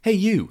Hey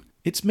you,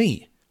 it's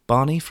me,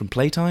 Barney from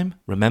Playtime,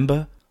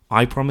 remember?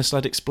 I promised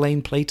I'd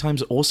explain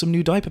Playtime's awesome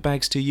new diaper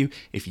bags to you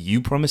if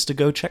you promised to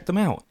go check them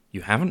out.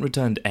 You haven't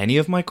returned any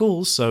of my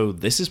calls, so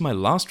this is my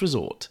last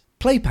resort.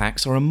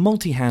 Playpacks are a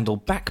multi-handle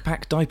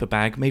backpack diaper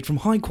bag made from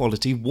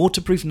high-quality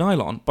waterproof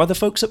nylon by the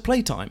folks at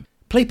Playtime.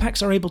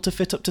 Playpacks are able to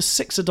fit up to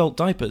 6 adult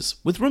diapers,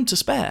 with room to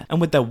spare, and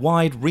with their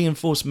wide,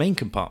 reinforced main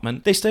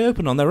compartment, they stay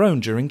open on their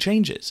own during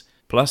changes.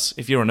 Plus,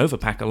 if you're an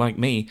overpacker like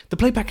me, the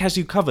Playpack has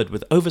you covered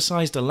with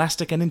oversized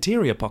elastic and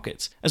interior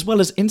pockets, as well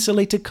as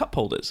insulated cup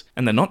holders.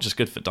 And they're not just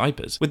good for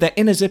diapers. With their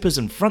inner zippers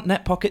and front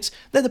net pockets,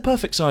 they're the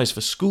perfect size for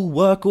school,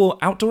 work, or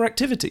outdoor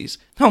activities.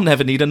 I'll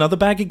never need another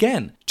bag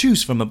again.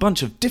 Choose from a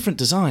bunch of different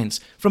designs,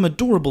 from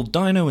adorable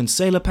dino and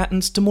sailor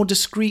patterns to more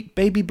discreet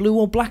baby blue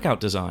or blackout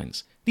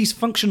designs. These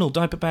functional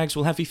diaper bags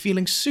will have you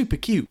feeling super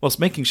cute, whilst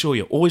making sure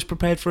you're always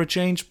prepared for a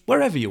change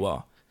wherever you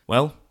are.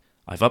 Well,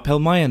 I've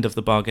upheld my end of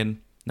the bargain.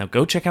 Now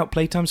go check out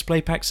Playtime's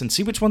Playpacks and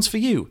see which one's for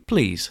you.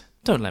 Please,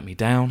 don't let me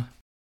down.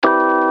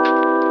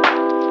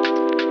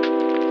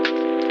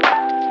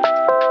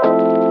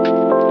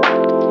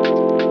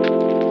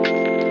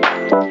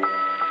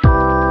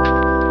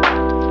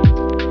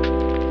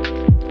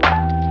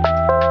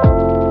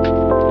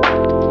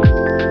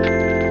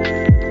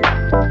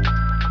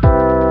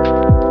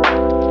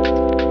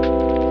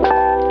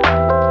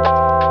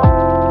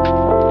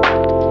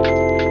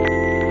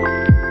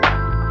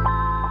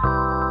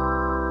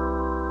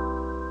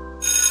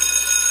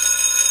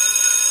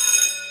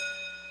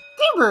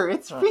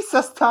 It's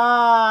recess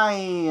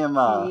time!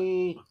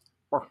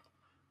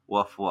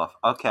 Woof woof.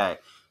 Okay,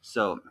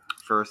 so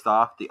first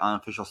off, the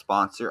unofficial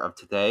sponsor of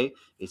today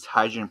is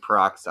hydrogen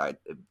peroxide.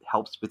 It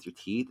helps with your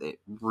teeth. It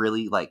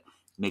really,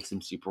 makes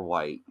them super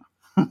white.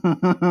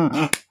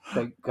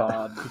 Thank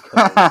God.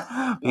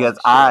 Because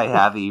I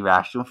have the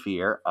irrational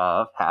fear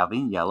of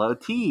having yellow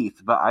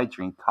teeth, but I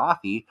drink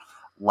coffee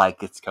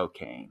like it's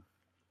cocaine.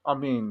 I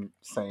mean,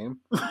 same.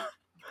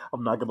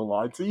 I'm not gonna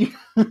lie to you.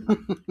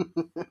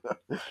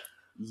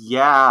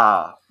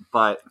 Yeah,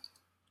 but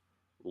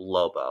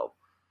Lobo.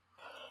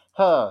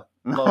 Huh.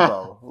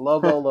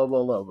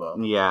 Lobo.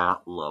 Yeah,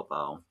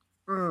 Lobo.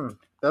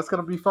 That's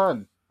gonna be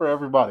fun for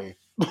everybody.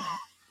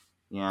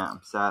 Yeah,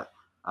 I'm sad.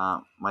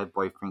 My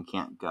boyfriend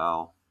can't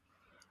go.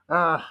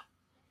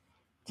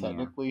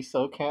 Technically,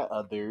 so can't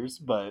others,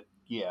 but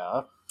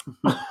yeah.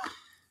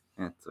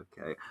 It's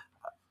okay.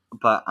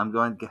 But I'm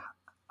going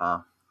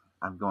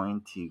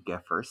to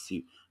get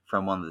fursuit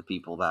from one of the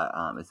people that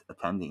is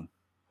attending.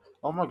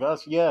 Oh my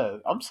gosh, yeah.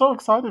 I'm so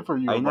excited for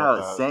you. I about know,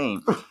 that.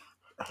 Same.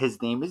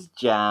 His name is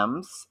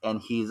Gems,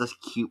 and he's a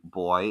cute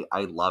boy.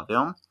 I love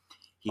him.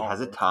 He has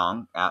a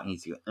tongue out, and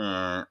he's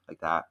like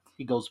that.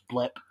 He goes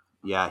blip.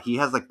 Yeah, he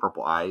has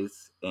purple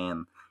eyes,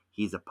 and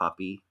he's a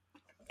puppy.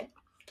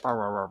 And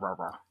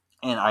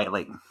I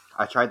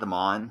tried them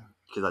on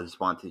because I just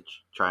wanted to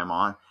try them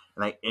on,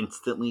 and I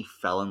instantly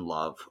fell in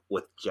love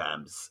with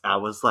Gems. I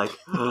was like,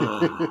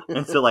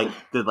 and so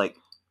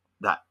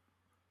that.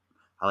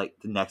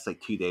 The next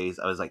 2 days,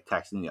 I was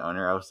texting the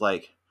owner. I was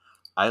like,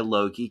 I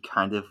low-key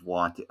kind of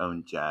want to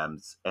own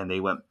Gems. And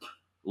they went,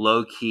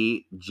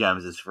 low-key,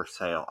 Gems is for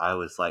sale. I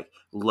was like,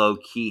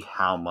 low-key,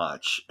 how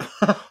much?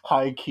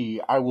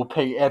 High-key, I will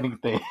pay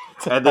anything.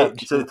 And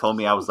they told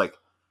me, I was like,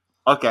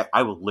 okay,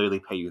 I will literally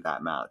pay you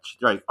that much.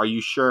 They're like, are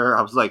you sure?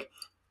 I was like,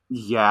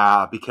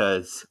 yeah,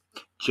 because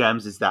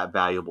Gems is that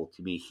valuable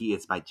to me. He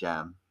is my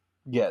gem.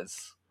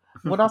 Yes.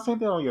 When I seen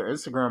that on your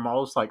Instagram, I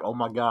was like, oh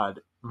my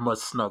God,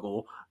 must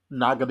snuggle.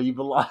 Not gonna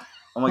even lie.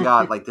 Oh my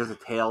God, there's a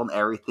tail and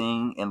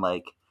everything, and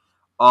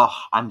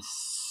I'm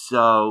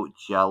so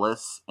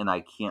jealous, and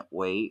I can't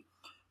wait.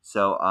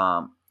 So,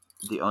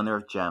 the owner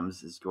of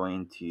Gems is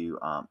going to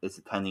is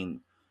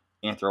attending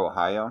Anthro,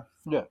 Ohio.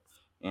 Yeah.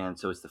 And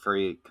so it's the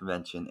furry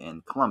convention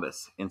in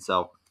Columbus. And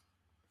so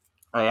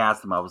I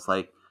asked him, I was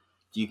like,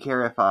 do you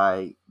care if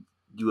I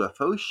do a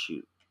photo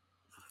shoot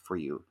for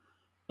you?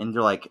 And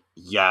they're like,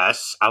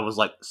 yes. I was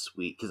like,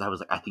 sweet, because I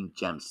was like, I think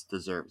Gems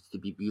deserves to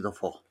be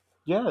beautiful.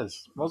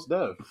 Yes, most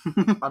def.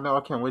 I know.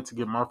 I can't wait to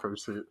get my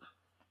first suit.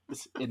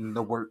 It's in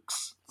the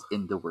works.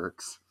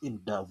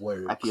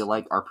 I feel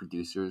like our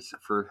producers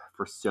for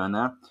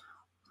Sona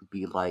would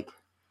be like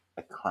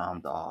a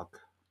clown dog.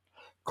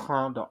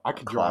 I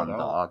could draw it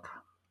out.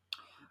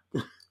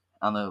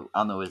 I don't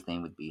know what his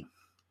name would be.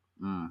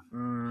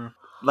 The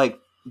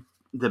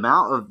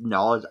amount of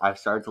knowledge I've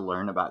started to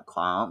learn about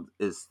clowns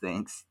is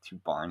thanks to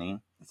Barney.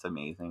 It's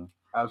amazing.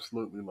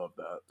 Absolutely love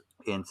that.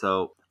 And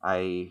so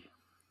I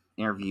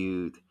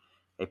interviewed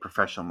a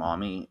professional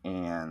mommy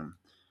and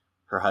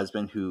her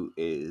husband, who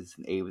is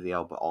an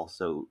ABL, but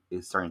also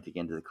is starting to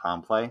get into the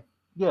clown play.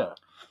 Yeah.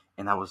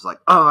 And I was like,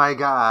 oh my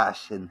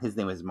gosh. And his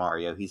name is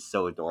Mario. He's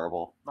so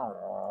adorable.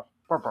 Aww.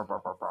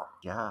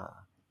 Yeah.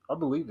 I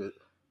believe it.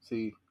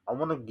 See, I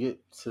want to get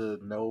to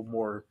know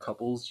more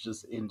couples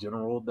just in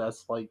general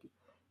that's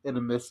in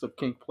the midst of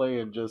kink play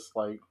and just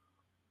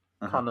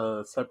kind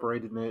of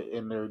separating it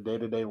in their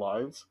day-to-day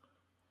lives.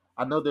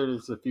 I know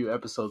there's a few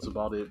episodes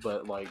about it,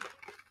 but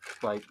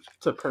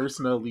to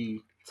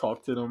personally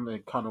talk to them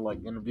and kind of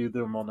like interview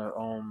them on their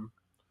own,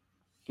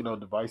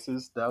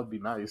 devices. That would be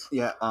nice.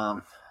 Yeah.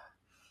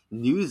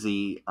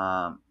 Newsy.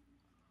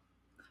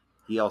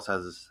 He also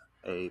has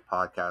a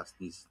podcast.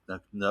 He's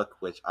Nook,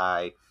 which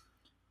I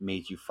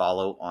made you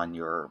follow on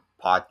your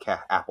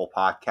podcast Apple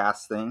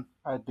Podcast thing.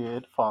 I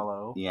did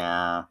follow.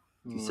 Yeah.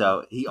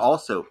 So he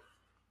also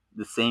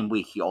the same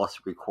week he also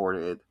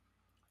recorded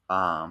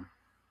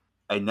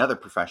another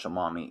professional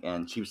mommy,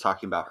 and she was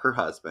talking about her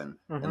husband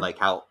and like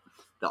how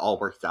that all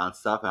works out and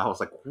stuff. And I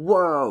was like,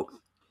 whoa.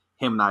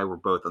 Him and I were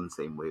both on the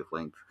same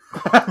wavelength.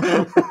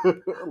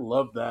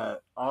 Love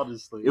that,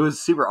 honestly. It was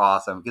super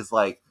awesome because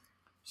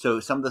so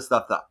some of the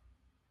stuff that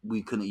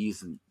we couldn't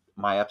use in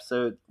my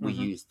episode, we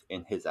used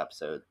in his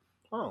episode.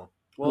 Oh.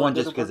 Well, one,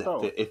 just because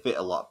it fit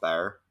a lot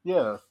better.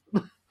 Yeah.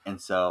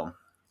 And so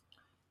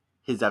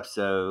his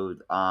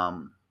episode,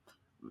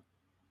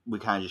 we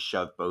kind of just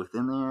shoved both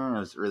in there, and it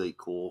was really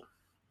cool.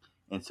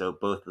 And so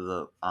both of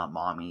the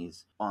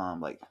mommies,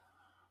 like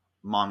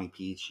Mommy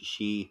Peach,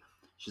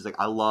 she's like,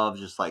 I love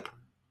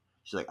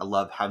I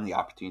love having the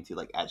opportunity to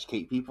like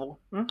educate people.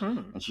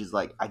 Mm-hmm. And she's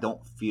like, I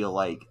don't feel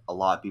like a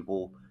lot of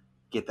people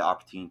get the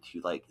opportunity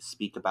to like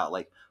speak about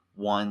like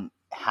one,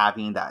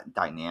 having that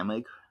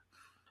dynamic,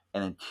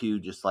 and then two,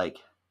 just like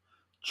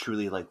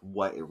truly like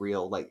what a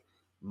real like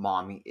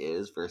mommy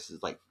is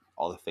versus like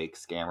all the fake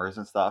scammers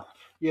and stuff.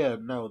 Yeah,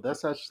 no,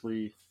 that's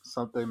actually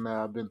something that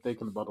I've been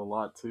thinking about a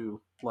lot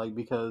too. Like,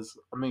 because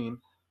I mean,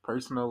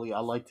 personally, I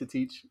like to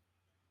teach,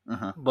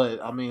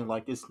 but I mean,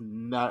 like, it's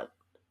not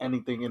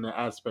anything in the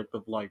aspect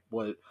of like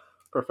what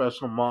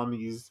professional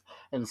mommies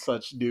and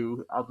such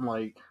do. I'm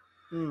like,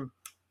 you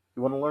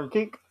want to learn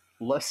kink?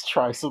 Let's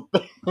try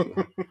something. Do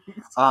you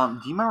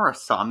remember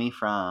Asami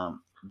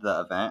from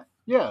the event?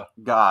 Yeah.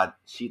 God,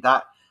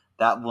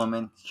 that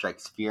woman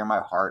strikes fear in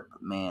my heart,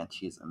 but man,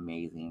 she's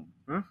amazing.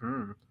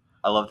 Mm-hmm.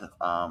 I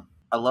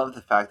love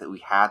the fact that we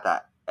had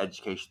that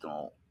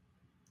educational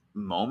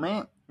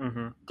moment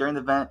during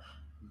the event,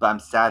 but I'm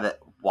sad that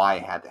why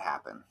it had to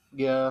happen.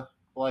 Yeah,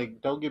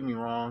 like, don't get me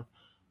wrong,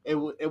 it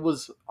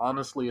was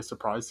honestly a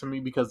surprise to me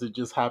because it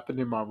just happened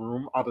in my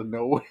room out of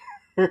nowhere.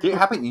 Did it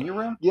happen in your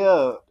room?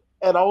 Yeah,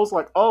 and I was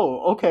like,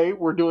 oh, okay,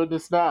 we're doing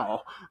this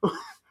now.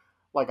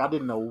 Like, I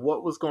didn't know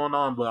what was going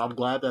on, but I'm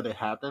glad that it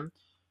happened.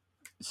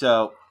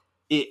 So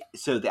the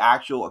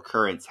actual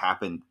occurrence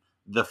happened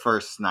the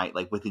first night,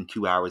 like within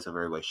 2 hours of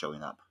everybody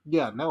showing up.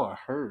 Yeah, no, I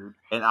heard.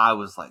 And I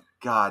was like,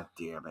 God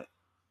damn it.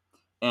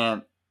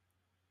 And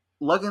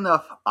lucky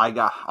enough, I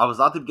was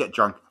allowed to get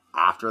drunk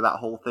after that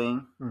whole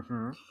thing.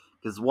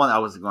 Because one, I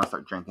wasn't going to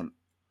start drinking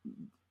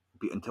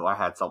until I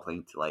had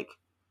something to like,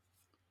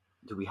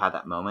 until we had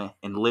that moment.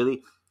 And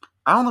literally,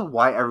 I don't know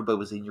why everybody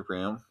was in your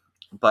room,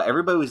 but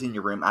everybody was in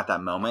your room at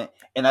that moment.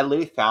 And I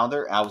literally found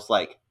her, and I was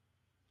like,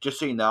 just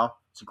so you know,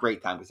 it's a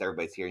great time because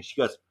everybody's here. And she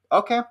goes,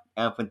 okay.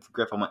 And I went to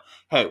Griff, and went,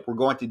 hey, we're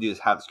going to do this,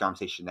 have this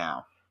conversation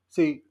now.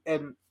 See,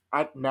 and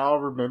I now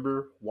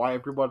remember why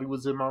everybody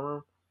was in my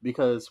room,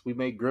 because we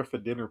made Griff a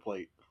dinner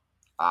plate.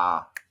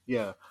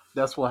 Yeah,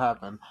 that's what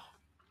happened.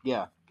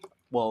 Yeah.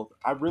 Well,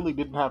 I really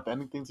didn't have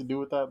anything to do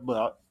with that,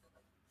 but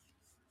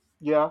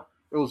yeah,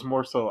 it was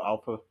more so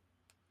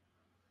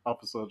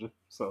Alpha Soldier.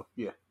 So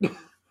yeah.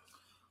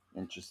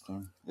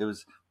 Interesting. It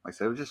was, like I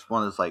said, it was just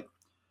one of those like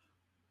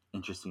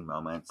interesting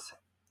moments,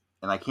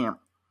 and I can't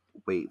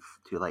wait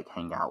to like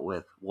hang out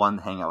with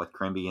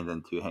Crimby, and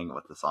then two, hang out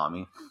with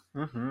Asami,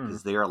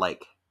 because they're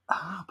like,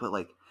 but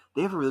like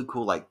they have a really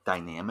cool like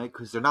dynamic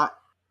because they're not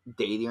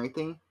dating or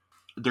anything.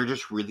 They're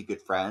just really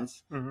good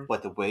friends,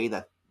 but the way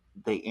that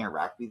they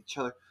interact with each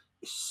other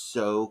is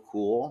so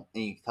cool,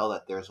 and you can tell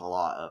that there's a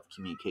lot of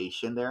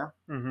communication there,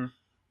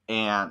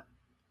 and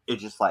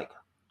it's just like,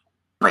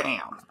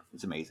 bam,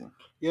 it's amazing.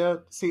 Yeah,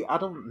 see, I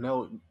don't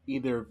know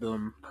either of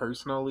them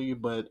personally,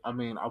 but I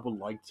mean, I would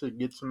like to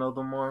get to know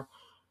them more.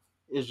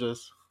 It's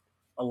just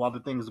a lot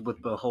of things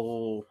with the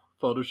whole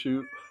photo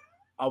shoot.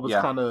 I was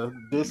kind of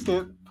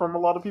distant from a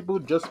lot of people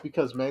just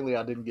because mainly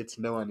I didn't get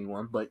to know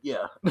anyone, but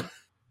yeah.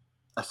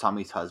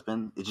 Asami's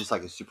husband is just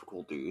like a super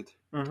cool dude.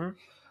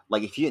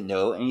 Like, if you didn't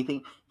know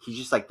anything, he's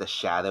just like the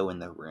shadow in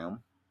the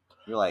room.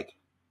 You're like,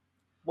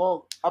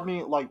 well, I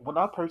mean, like, when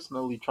I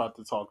personally tried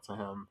to talk to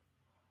him,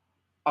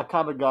 I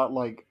kind of got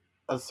like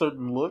a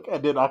certain look,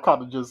 and then I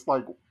kind of just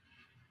like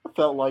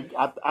felt like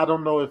I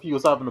don't know if he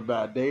was having a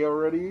bad day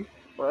already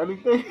or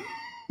anything.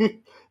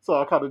 So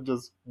I kind of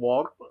just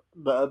walked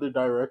the other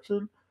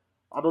direction.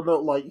 I don't know,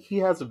 like, he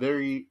has a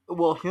very,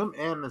 well, him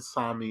and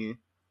Asami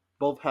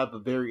both have a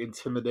very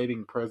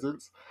intimidating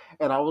presence,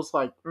 and I was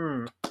like,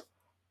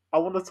 I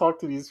want to talk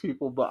to these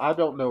people, but I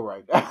don't know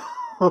right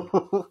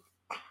now.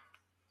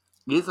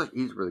 he's a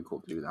really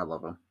cool dude. I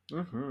love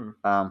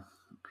him.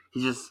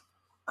 He's just,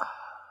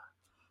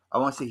 I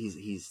want to say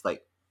he's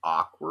like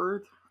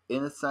awkward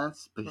in a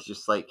sense, but he's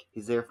just like,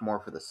 he's there more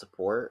for the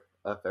support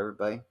of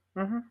everybody.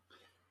 I'm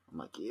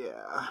like,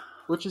 yeah,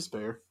 which is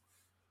fair.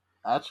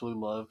 I actually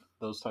love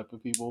those type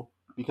of people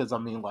because I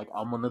mean, like,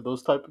 I'm one of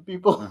those type of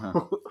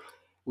people.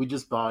 We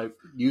just vibe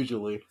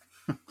usually.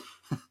 And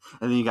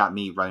then you got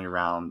me running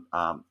around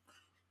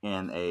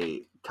in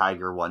a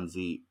tiger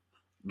onesie,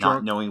 Drunk.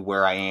 not knowing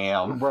where I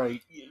am.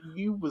 Right.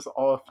 You was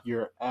off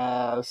your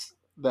ass.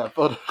 That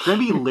photo.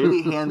 Grimby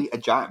literally handed me a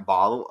giant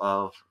bottle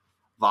of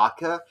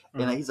vodka,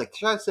 and he's like,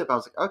 "Should I sip?" I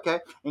was like, "Okay."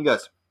 And he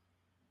goes,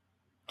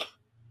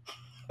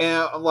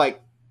 and I'm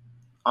like,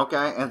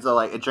 "Okay." And so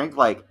like, I drank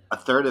like a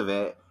third of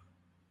it,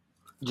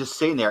 just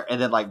sitting there,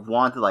 and then like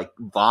wanted to like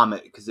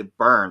vomit because it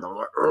burned. I was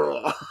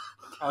like, ugh.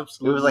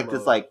 Absolutely. It was like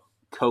this like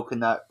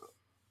coconut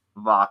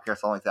vodka or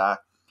something like that.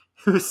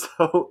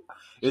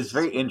 It was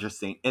very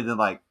interesting. And then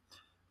like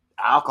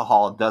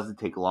alcohol doesn't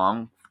take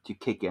long to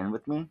kick in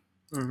with me.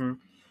 Mm-hmm.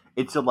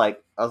 And so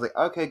like I was like,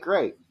 okay,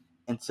 great.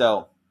 And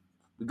so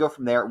we go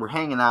from there. We're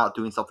hanging out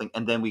doing something,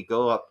 and then we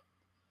go up.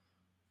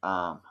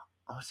 I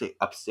would say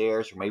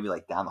upstairs or maybe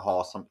like down the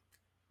hall, something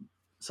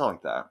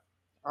like that.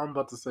 I'm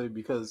about to say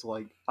because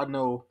like I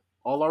know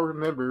all I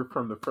remember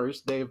from the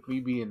first day of me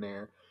being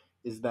there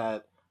is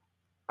that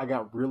I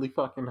got really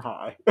fucking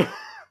high.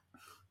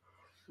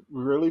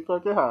 Really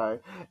fucking high.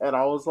 And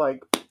I was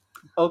like,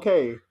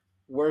 okay,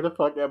 where the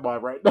fuck am I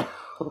right now?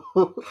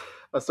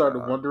 I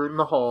started wandering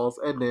the halls,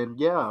 and then,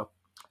 yeah,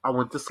 I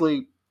went to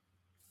sleep.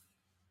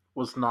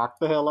 Was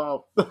knocked the hell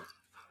out.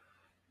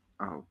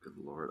 Oh, good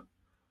lord.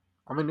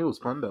 I mean, it was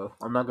fun, though.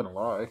 I'm not going to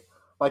lie.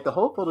 Like, the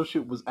whole photo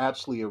shoot was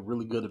actually a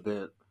really good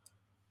event.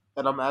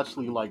 And I'm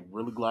actually, like,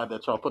 really glad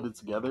that y'all put it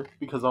together.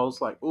 Because I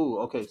was like, ooh,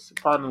 okay, so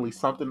finally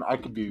something I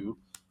could do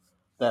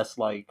that's,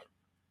 like,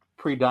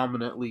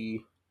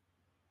 predominantly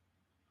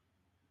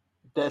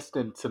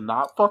destined to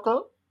not fuck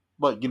up,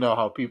 but you know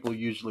how people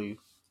usually,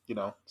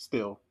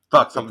 still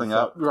Fuck something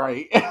up.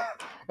 right?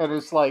 And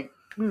it's like,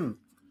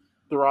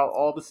 throughout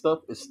all the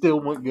stuff, it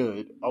still went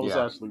good. I was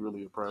actually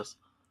really impressed.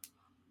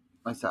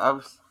 Like I said,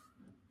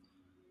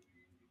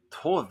 the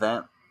whole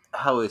event,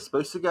 how it was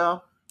supposed to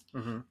go,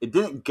 it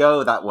didn't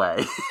go that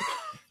way.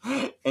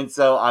 And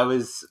so I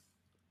was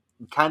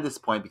kind of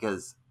disappointed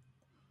because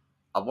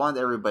I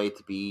wanted everybody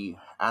to be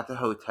at the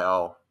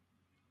hotel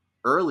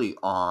early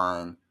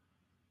on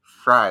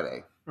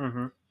Friday.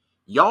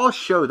 Y'all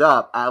showed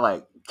up at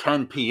like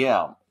 10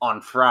 p.m.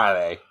 on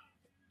Friday.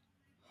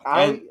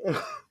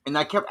 And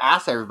I kept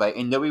asking everybody,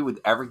 and nobody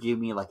would ever give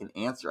me like an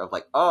answer of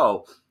like,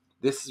 oh,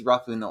 this is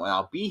roughly when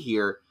I'll be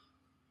here.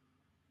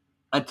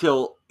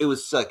 Until it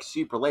was like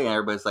super late, and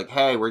everybody's like,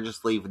 hey, we're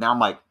just leaving. Now I'm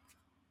like,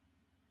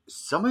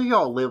 some of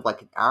y'all live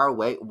like an hour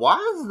away. Why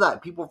is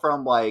that people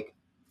from like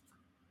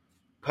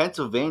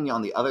Pennsylvania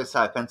on the other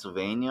side of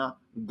Pennsylvania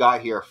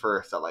got here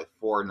first at like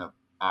 4 in the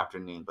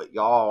afternoon, but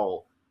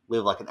y'all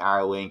live like an hour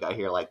away and got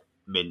here like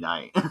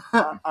midnight?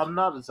 I'm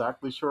not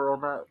exactly sure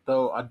on that,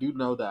 though. I do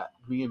know that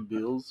me and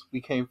Bills,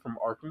 we came from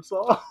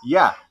Arkansas.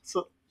 Yeah.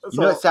 So you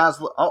know, it sounds.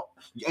 Oh,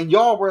 and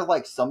y'all were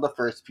like some of the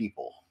first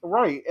people,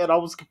 right? And I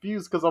was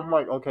confused because I'm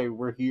like, okay,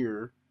 we're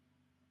here,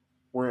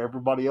 where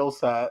everybody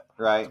else at,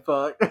 right?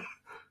 Fuck.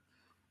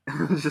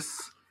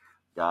 Just,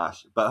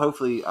 gosh, but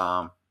hopefully,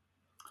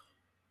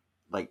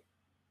 like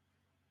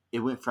it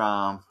went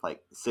from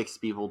like 6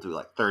 people to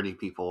like 30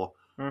 people,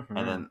 and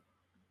then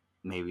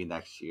maybe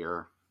next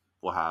year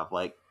we'll have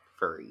like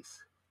furries.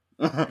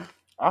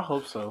 I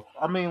hope so.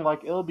 I mean,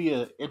 like, it'll be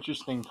an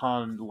interesting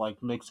time,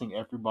 like, mixing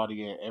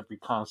everybody and every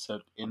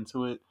concept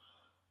into it.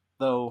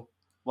 Though,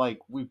 like,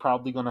 we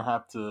probably gonna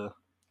have to.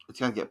 It's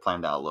gonna get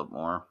planned out a little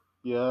more.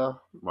 Yeah.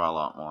 Well, a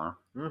lot more.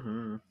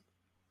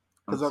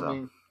 Because, I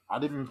mean, I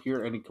didn't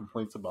hear any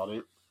complaints about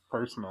it,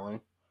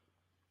 personally.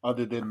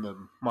 Other than the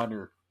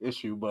minor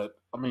issue, but,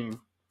 I mean.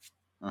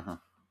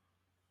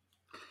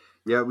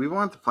 Yeah, we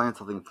wanted to plan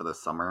something for the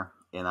summer,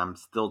 and I'm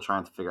still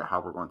trying to figure out how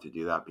we're going to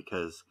do that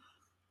because,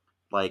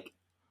 like,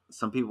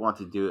 some people want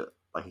to do it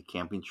like a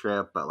camping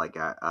trip, but like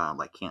at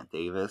like Camp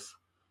Davis.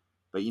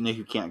 But you know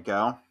who can't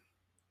go?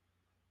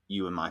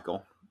 You and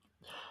Michael.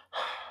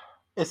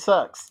 It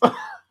sucks.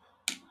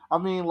 I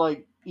mean,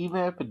 like,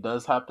 even if it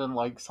does happen,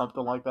 like,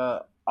 something like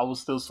that, I will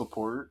still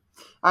support.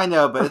 I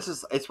know, but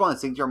it's one of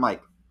those things where I'm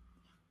like,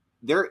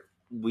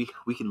 we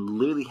can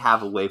literally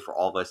have a way for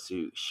all of us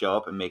to show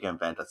up and make an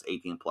event that's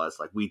 18 plus,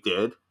 like we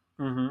did.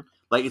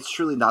 Like, it's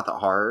truly not that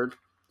hard.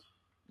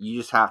 You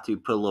just have to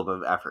put a little bit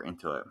of effort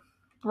into it.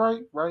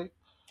 Right.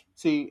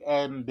 See,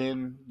 and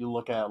then you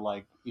look at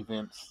like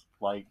events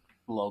like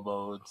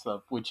Lobo and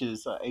stuff, which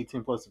is an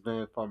 18 plus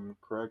event, if I'm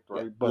correct,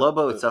 right? Yeah, but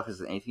Lobo itself is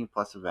an 18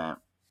 plus event.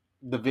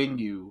 The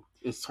venue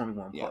is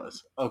 21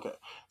 plus. Okay,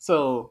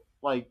 so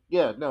like,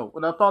 yeah, no.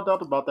 When I found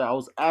out about that, I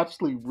was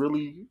actually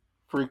really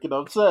freaking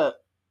upset.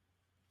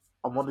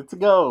 I wanted to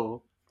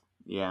go.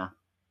 Yeah.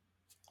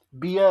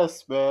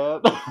 BS,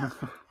 man.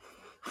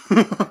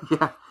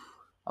 Yeah.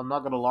 I'm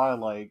not gonna lie.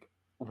 Like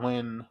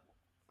when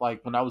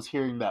I was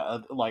hearing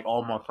that, like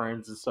all my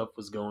friends and stuff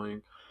was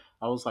going,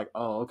 I was like,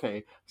 oh,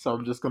 okay. So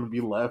I'm just gonna be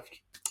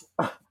left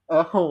at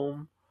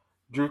home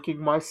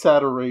drinking my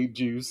Saturday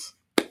juice.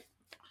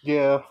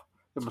 Yeah,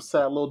 in my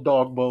sad little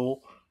dog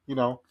bowl.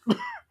 No,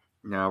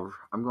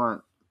 I'm going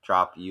to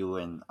drop you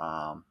and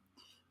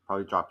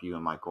probably drop you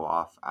and Michael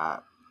off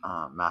at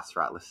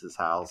Master Atlas's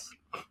house.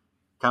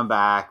 Come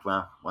back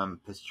when I'm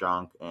pissed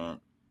drunk,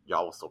 and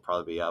y'all will still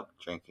probably be up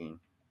drinking.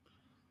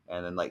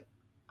 and then like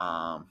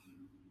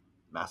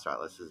Master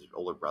Atlas's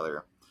older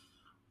brother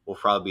will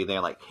probably be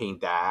there like hitting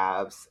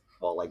dabs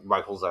while like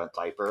Michael's on a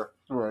diaper.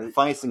 Right. The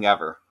funniest thing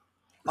ever.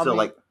 I So mean,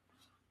 like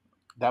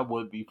that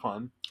would be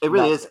fun. it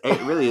really is.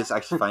 It really is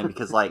actually funny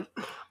because like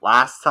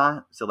last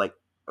time, so like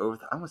I want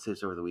to say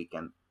it's over the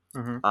weekend.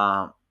 Mm-hmm.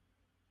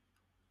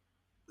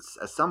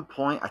 At some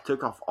point, I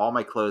took off all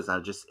my clothes and I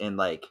was just in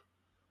like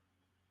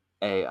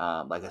a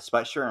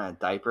sweatshirt and a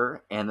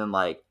diaper, and then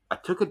like I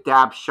took a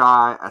dab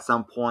shot at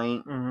some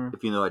point. Mm-hmm.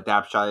 If you know what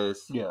dab shot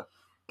is, Yeah.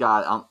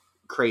 God,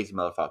 crazy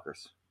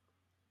motherfuckers.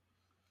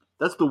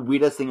 That's the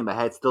weirdest thing in my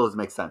head. Still doesn't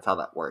make sense how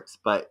that works,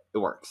 but it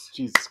works.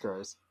 Jesus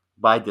Christ.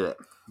 But I did it.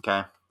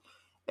 Okay,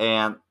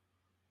 and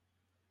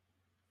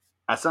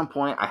at some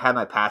point, I had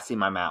my passy in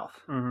my mouth,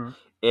 Mm-hmm.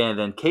 and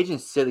then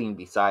Cajun's sitting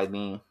beside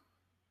me,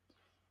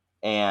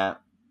 and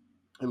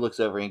he looks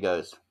over and he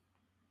goes,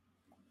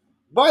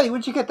 "Buddy,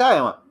 where'd you get that?"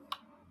 I went,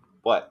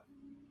 "What?"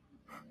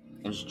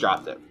 And just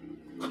dropped it.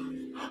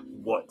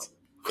 What?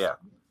 Yeah.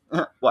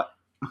 What?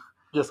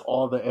 Just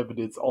all the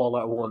evidence all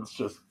at once.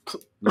 Just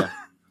yeah.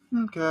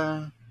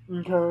 Okay.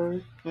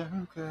 Okay. Yeah.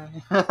 Okay.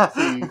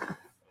 See,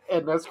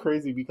 and that's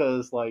crazy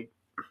because like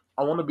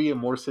I want to be in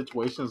more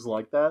situations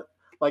like that.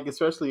 Like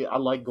especially, I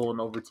like going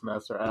over to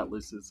Master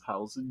Atlas's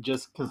house,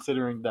 just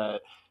considering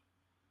that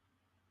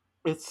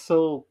it's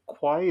so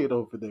quiet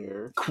over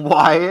there.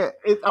 Quiet.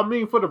 I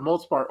mean, for the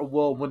most part,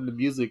 well, when the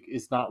music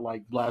is not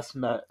like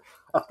blasting at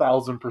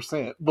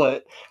 1,000%,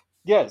 but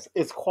yes,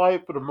 it's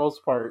quiet for the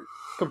most part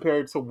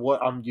compared to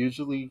what I'm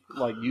usually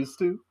like used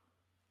to.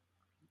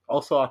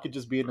 Also, I could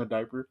just be in a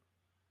diaper,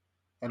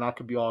 and I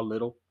could be all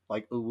little,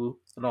 like ooh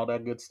and all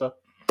that good stuff.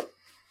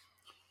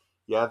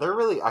 Yeah, they're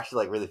really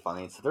actually like really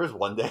funny. So there was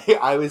one day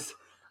I was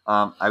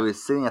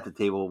sitting at the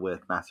table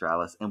with Master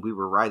Alice and we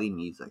were writing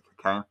music,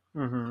 okay?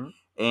 Mm-hmm.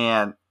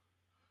 And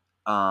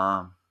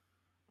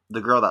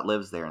the girl that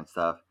lives there and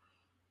stuff,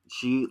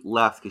 she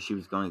left because she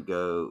was going to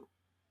go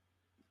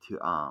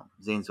to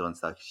Zanesville and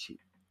stuff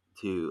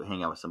to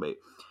hang out with somebody.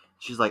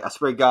 She's like, I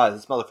swear to God,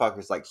 this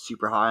motherfucker's like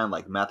super high on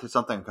like meth or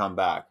something. Come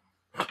back.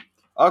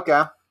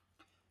 Okay.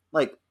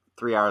 Like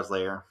 3 hours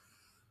later,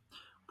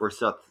 we're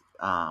still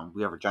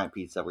we have a giant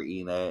pizza. We're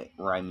eating it.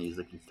 We're writing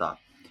music and stuff.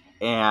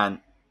 And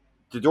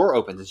the door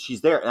opens and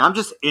she's there, and I'm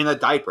just in a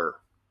diaper.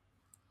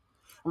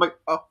 I'm like,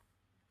 oh,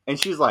 and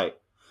she's like,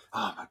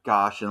 oh my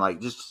gosh, and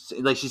like just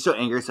like she's so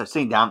angry, so I'm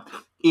sitting down,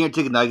 eating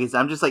chicken nuggets.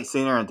 I'm just like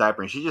sitting there in a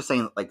diaper, and she's just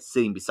saying like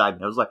sitting beside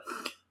me. I was like,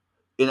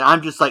 and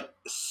I'm just like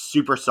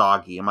super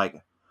soggy. I'm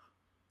like,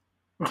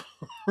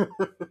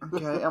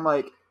 okay. I'm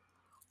like,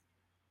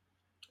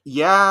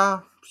 yeah.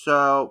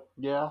 So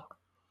Yeah.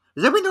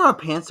 does everybody know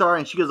what pants are?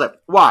 And she goes like,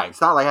 why?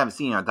 It's not like I haven't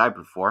seen you in a diaper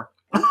before.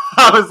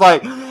 I was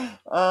like,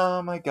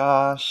 oh my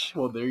gosh.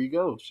 Well, there you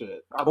go.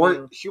 Shit.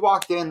 Or she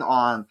walked in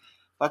on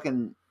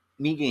fucking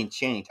me getting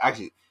changed.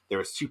 Actually, there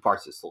was two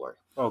parts to the story.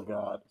 Oh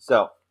God.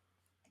 So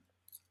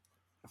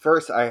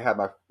first, I had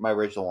my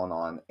original one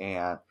on,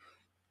 and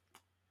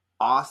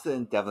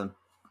Austin Devlin,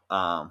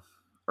 or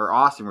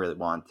Austin really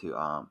wanted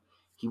to,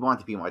 he wanted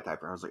to be in my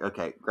diaper. I was like,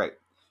 okay, great.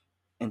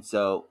 And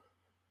so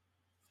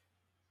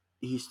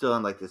he stood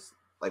on like this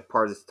like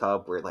part of this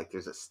tub where like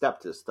there's a step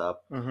to this tub.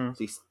 Mm-hmm. So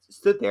he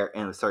stood there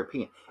and started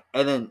peeing.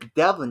 And then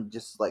Devlin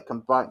just like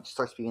comes by and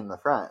starts peeing in the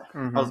front.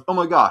 Mm-hmm. I was, oh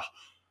my gosh.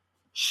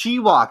 She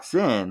walks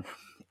in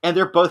and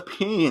they're both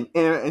peeing,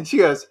 and she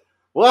goes,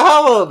 well,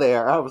 hello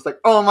there. I was like,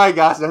 oh my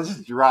gosh, and I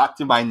just dropped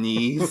to my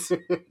knees,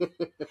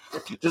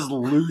 just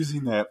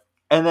losing it.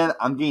 And then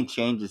I'm getting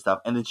changed and stuff,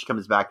 and then she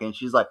comes back in,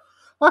 she's like,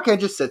 okay,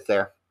 just sit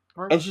there.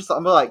 Right. And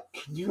I'm like,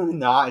 can you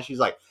not? And she's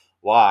like,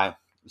 why?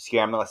 You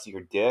scared me to see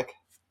your dick?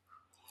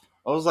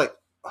 I was like,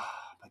 oh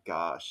my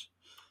gosh.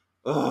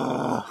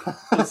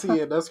 And see,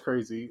 yeah, that's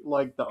crazy.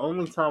 Like the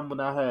only time when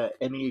I had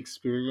any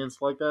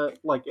experience like that,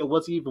 like it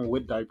wasn't even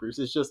with diapers.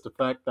 It's just the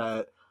fact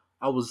that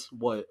I was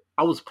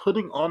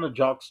putting on a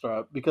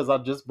jockstrap because I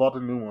just bought a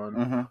new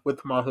one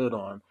with my hood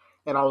on,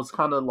 and I was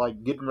kind of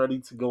like getting ready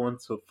to go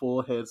into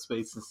full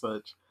headspace and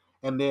such.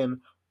 And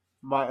then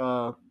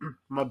my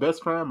my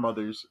best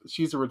grandmother's,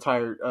 she's a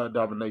retired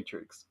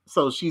dominatrix,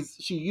 so she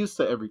used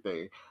to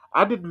everything.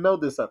 I didn't know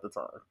this at the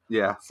time.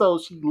 Yeah. So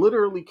she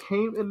literally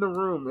came in the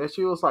room and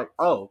she was like,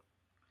 oh,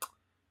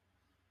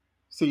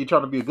 so you're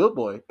trying to be a good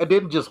boy, and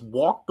then just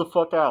walk the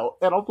fuck out.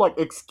 And I'm like,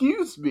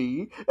 excuse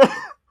me.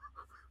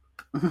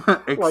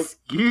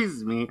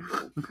 Excuse me.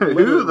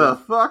 Who the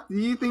fuck do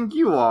you think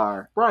you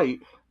are? Right.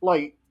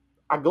 Like,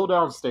 I go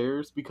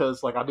downstairs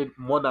because like I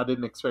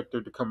didn't expect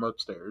her to come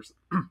upstairs.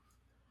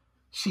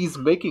 She's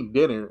making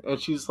dinner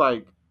and she's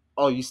like,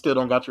 oh, you still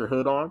don't got your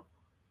hood on?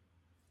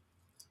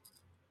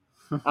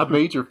 I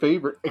made your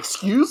favorite.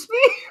 Excuse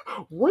me?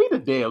 Wait a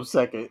damn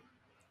second.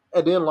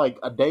 And then like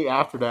a day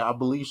after that, I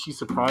believe she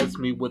surprised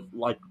me with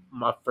like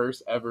my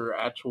first ever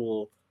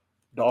actual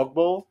dog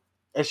bowl,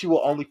 and she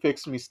will only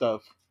fix me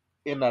stuff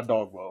in that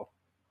dog bowl.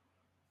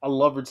 I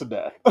love her to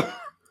death. Gosh.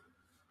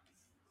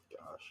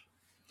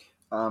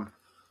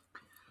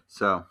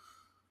 So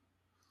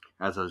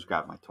as I was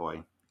grabbing my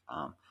toy,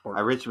 I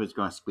originally was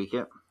going to squeak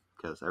it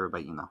because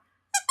everybody,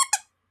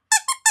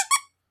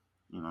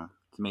 You know,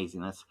 it's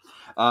amazingness.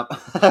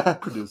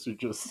 Producer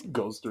just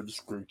goes through the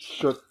screen.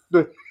 Shut.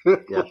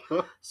 Yeah.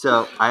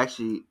 So I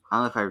don't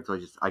know if I ever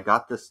told you this. I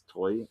got this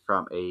toy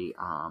from a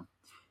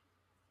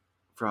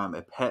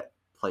pet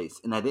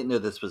place, and I didn't know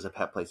this was a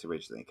pet place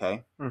originally.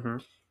 Okay. Mm-hmm.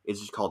 It's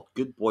just called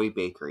Good Boy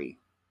Bakery.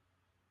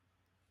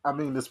 I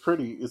mean, it's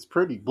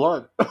pretty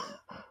blunt.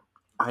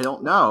 I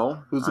don't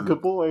know Who's a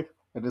good boy,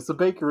 and it's a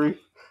bakery.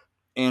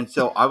 And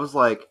so I was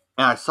like,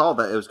 and I saw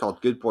that it was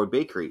called Good Boy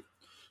Bakery.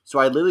 So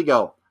I literally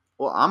go,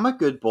 well, I'm a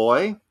good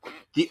boy.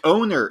 The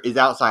owner is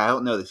outside. I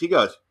don't know this. He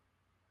goes,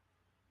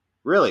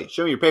 really?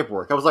 Show me your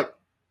paperwork. I was like,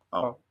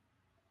 oh.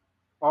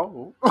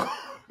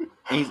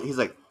 And he's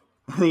like,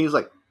 he was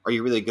like, are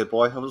you really a good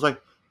boy? I was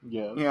like,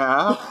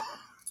 yeah.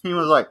 He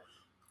was like,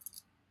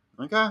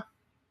 okay,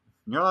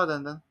 you're allowed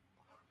in then.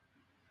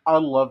 I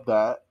love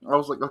that. I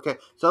was like, okay.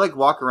 So I like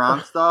walk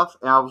around stuff,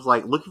 and I was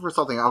like looking for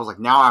something. I was like,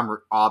 now I'm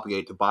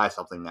obligated to buy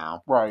something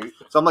now. Right.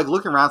 So I'm like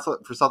looking around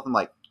for something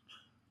like,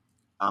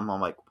 I'm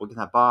like, what can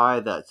I buy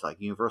that's like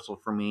universal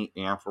for me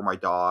and for my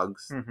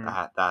dogs? Mm-hmm.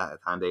 At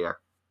that time, they are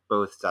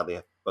sadly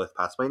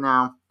passed away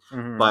now.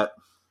 Mm-hmm. But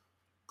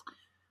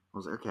I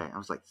was like, okay. I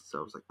was like,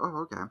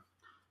 oh, okay. I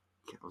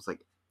was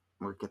like,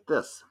 we'll get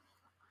this.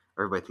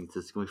 Everybody thinks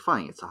this is going to be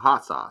funny. It's a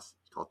hot sauce.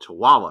 It's called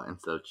Chihuahua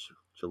instead of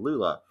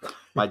Cholula.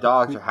 My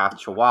dogs are half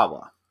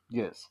Chihuahua.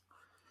 Yes.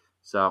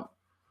 So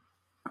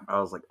I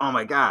was like, oh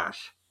my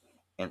gosh.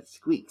 And it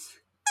squeaks.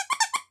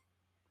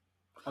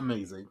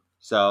 Amazing.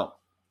 So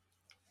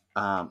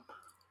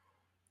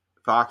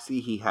Foxy,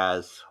 he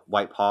has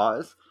white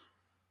paws.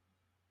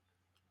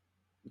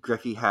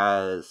 Griffey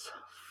has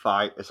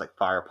fire. It's like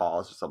fire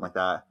paws or something like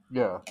that.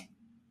 Yeah.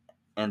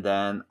 And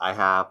then I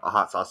have a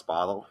hot sauce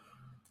bottle.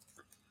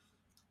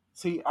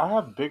 See, I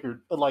have bigger,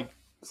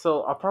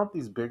 so I found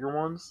these bigger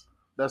ones.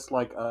 That's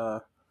like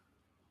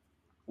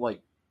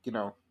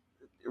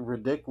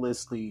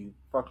ridiculously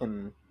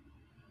fucking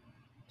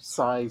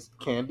sized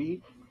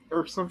candy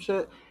or some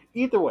shit.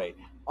 Either way,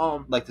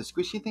 Like the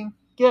squishy thing.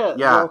 yeah.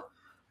 Well,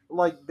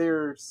 like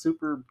they're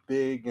super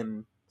big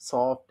and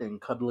soft and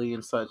cuddly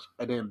and such,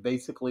 and then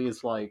basically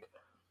it's like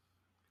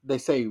they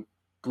say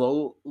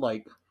blow,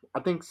 like I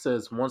think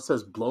one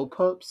says blow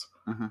pups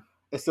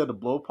instead of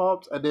blow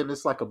pops, and then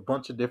it's like a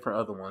bunch of different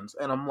other ones,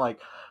 and I'm like,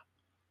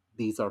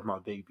 these are my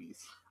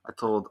babies. I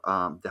told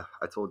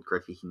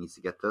Griffey he needs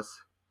to get this.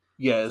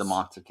 Yes, the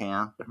monster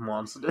can.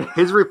 Monster.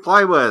 His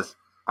reply was,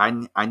 I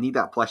need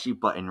that plushie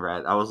but in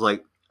red. I was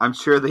like, I'm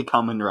sure they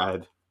come in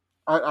red.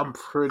 I'm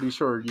pretty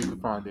sure you can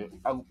find it.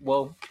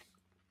 Well,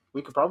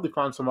 we could probably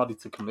find somebody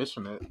to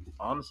commission it,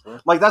 honestly.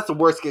 Like, that's the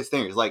worst case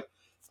scenario. It's like,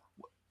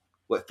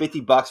 what,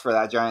 $50 for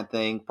that giant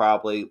thing?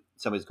 Probably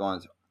somebody's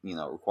going to,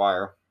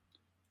 require.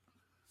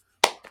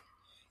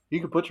 You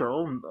could put your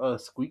own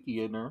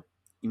squeaky in there.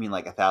 You mean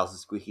like 1,000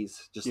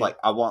 squeakies? Just like,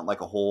 I want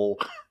like a whole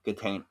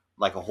shipment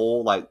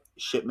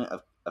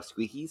of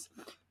squeakies.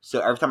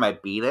 So every time I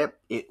beat it,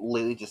 it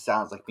literally just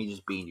sounds like me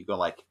just beating you. Go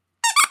like,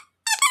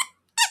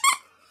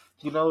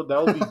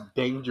 that would be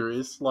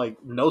dangerous.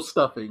 Like, no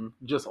stuffing,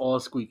 just all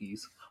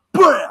squeakies.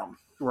 BAM!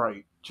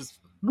 Right. Just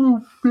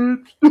move,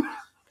 bitch.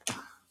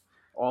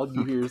 All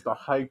you hear is the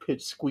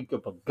high-pitched squeak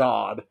of a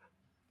god.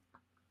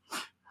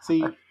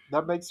 See,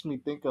 that makes me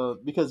think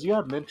of, because you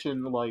had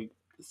mentioned, like,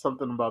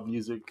 something about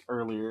music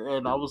earlier,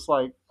 and I was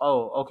like,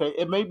 oh, okay.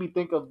 It made me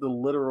think of the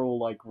literal,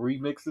 like,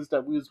 remixes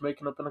that we was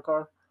making up in the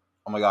car.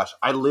 Oh my gosh.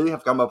 I literally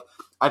have come up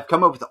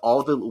with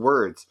all the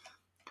words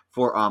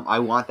for I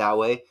Want That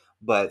Way,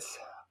 but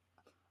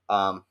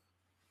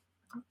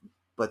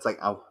it's like,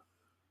 I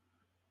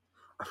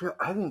feel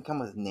I haven't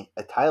come up with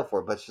a title for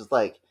it, but it's just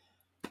like,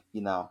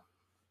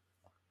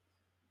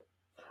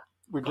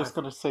 we're just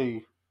gonna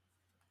say,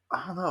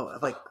 I don't know,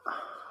 like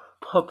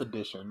pup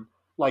edition.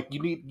 Like,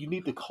 you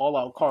need the call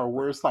out card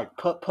where it's like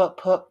pup pup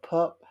pup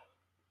pup,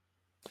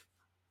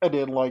 and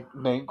then like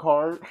name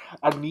card.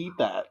 I need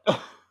that.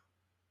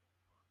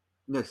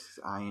 Yes,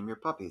 I am your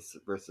puppy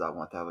versus I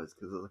Want That Way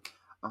because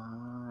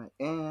I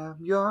am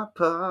your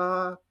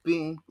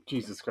puppy.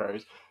 Jesus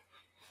Christ.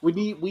 We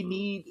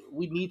need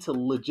to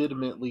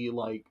legitimately,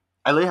 like,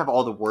 I literally have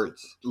all the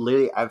words.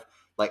 Literally, I've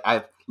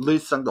literally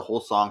sung the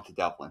whole song to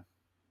Devlin.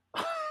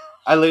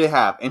 I literally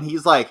have, and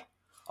he's like,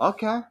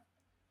 okay,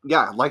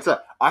 yeah, like I said,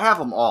 I have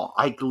them all.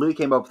 I literally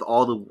came up with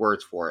all the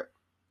words for it.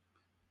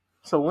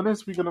 So when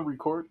is we gonna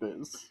record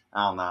this?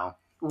 I don't know.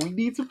 We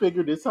need to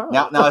figure this out.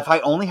 Now, if I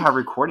only have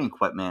recording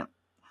equipment,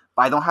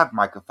 but I don't have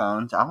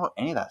microphones, I don't have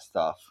any of that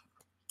stuff.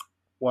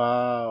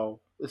 Wow,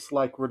 it's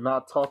like we're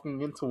not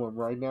talking into him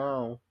right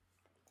now.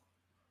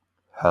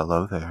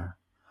 Hello there.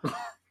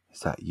 Is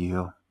that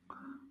you?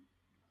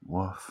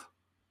 Woof.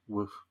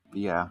 Woof.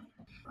 Yeah.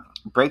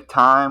 Break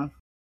time.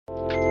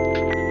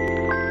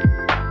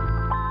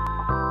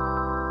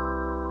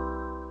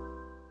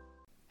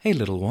 Hey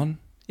little one,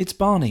 it's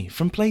Barney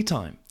from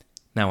Playtime.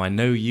 Now I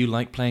know you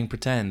like playing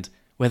pretend,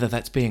 whether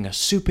that's being a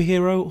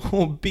superhero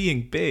or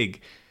being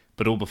big,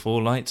 but all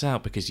before lights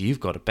out because you've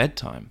got a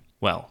bedtime.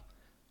 Well,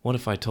 what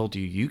if I told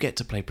you get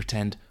to play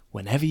pretend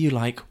whenever you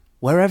like,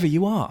 wherever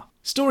you are?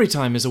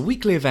 Storytime is a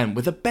weekly event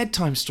with a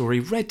bedtime story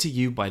read to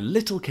you by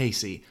Little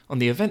Casey on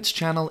the events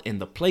channel in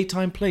the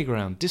Playtime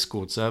Playground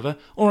Discord server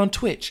or on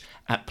Twitch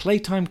at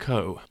Playtime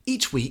Co.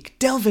 Each week,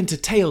 delve into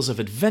tales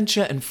of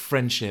adventure and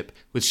friendship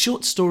with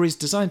short stories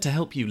designed to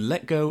help you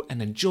let go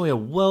and enjoy a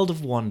world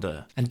of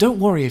wonder. And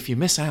don't worry if you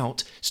miss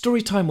out,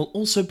 Storytime will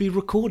also be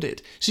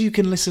recorded so you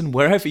can listen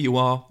wherever you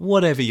are,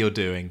 whatever you're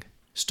doing.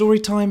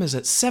 Storytime is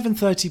at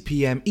 7:30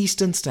 p.m.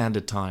 Eastern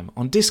Standard Time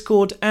on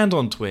Discord and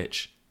on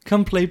Twitch.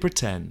 Come play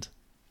pretend.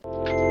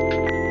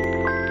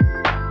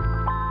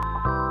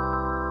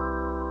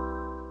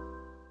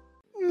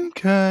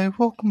 Okay,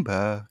 welcome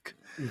back.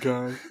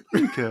 Okay.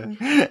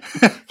 Okay.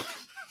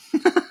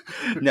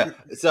 No,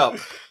 so,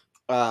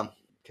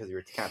 because we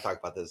were kind of talking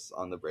about this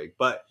on the break,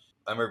 but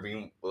I remember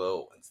being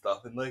little and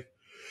stuff, and like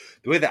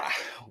the way that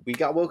we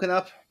got woken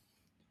up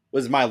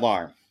was my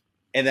alarm,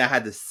 and then I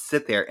had to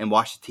sit there and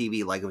watch the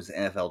TV like it was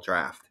an NFL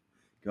draft.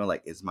 You know,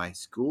 like, is my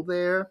school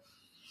there?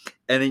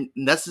 And then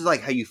this is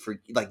like how you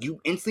you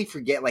instantly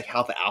forget like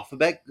how the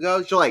alphabet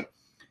goes. You're like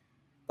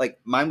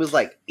mine was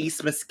like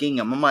East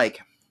Muskingum. I'm like,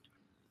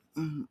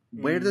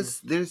 where does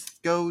this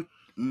go?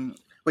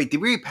 Wait, did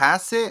we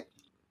pass it?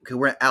 Okay,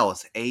 we're at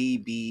L's. A,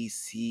 B,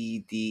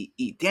 C, D,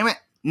 E. Damn it.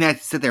 And then I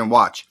have to sit there and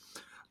watch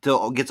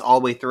till it gets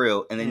all the way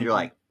through. And then you're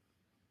like,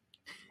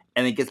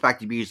 and it gets back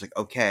to B. It's like,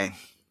 okay.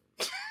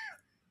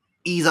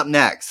 E's up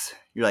next.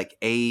 You're like,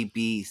 A,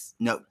 B,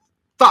 no.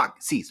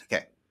 Fuck. C's.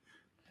 Okay.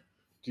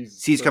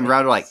 Jesus C's come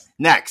around. We're like,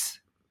 next.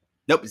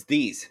 Nope, it's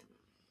D's.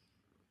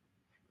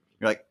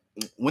 You're like,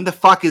 when the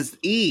fuck is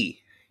E?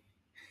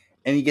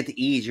 And you get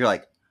the E's. You're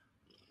like,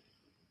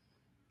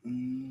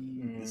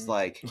 it's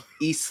like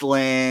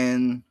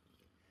Eastland,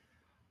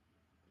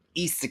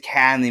 East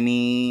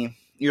Academy.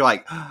 You're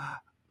like,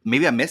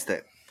 maybe I missed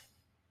it.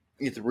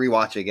 You have to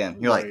rewatch it again.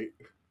 You're like,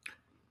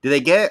 did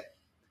they get it?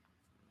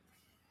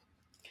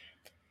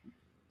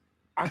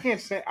 I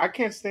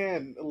can't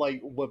stand like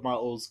what my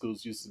old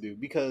schools used to do,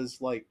 because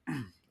like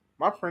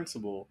my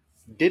principal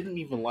didn't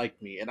even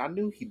like me, and I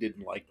knew he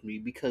didn't like me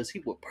because he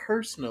would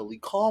personally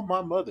call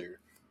my mother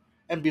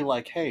and be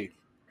like, "Hey,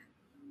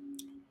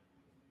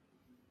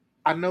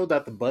 I know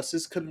that the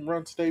buses couldn't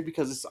run today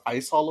because it's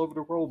ice all over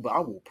the road, but I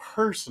will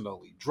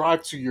personally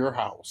drive to your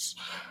house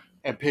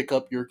and pick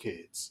up your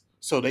kids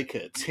so they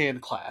could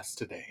attend class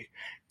today."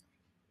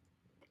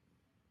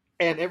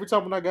 And every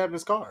time when I got in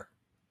his car,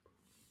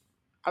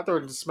 I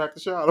threatened to smack the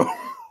shit out of him.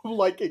 I'm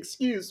like,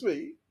 "Excuse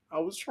me, I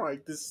was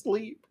trying to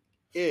sleep."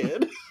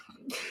 And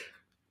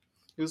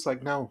he was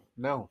like, "No,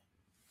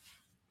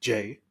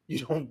 Jay,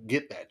 you don't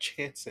get that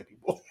chance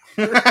anymore."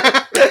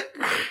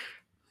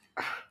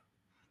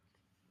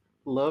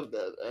 Love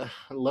that.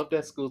 I love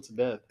that school to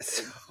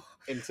death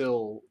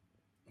until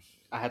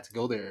I had to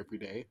go there every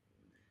day.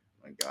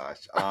 Oh my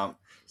gosh.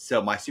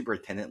 So my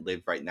superintendent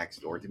lived right next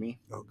door to me.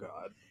 Oh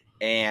God.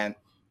 And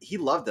he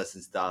loved us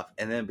and stuff.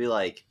 And then it'd be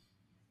like,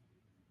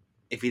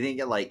 if he didn't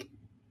get like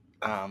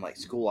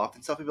school off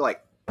and stuff, he'd be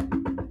like,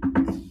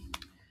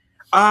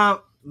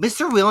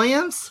 Mr.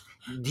 Williams,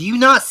 do you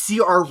not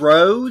see our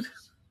road?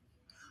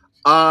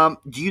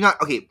 Do you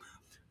not okay,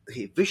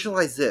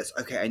 visualize this.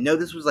 Okay, I know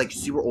this was like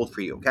super old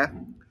for you, okay?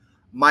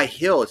 My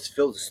hill is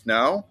filled with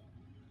snow.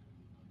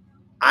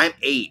 I'm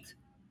 8.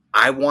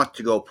 I want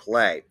to go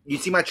play. You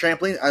see my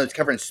trampoline? It's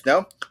covered in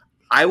snow.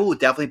 I will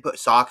definitely put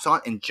socks on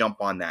and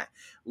jump on that.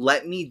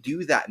 Let me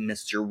do that,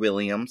 Mr.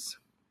 Williams.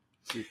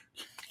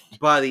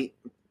 Buddy,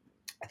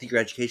 I think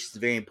your education is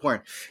very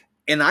important.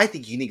 And I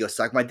think you need to go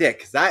suck my dick.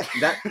 Because that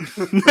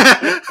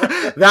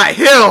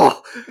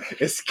hill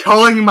is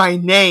calling my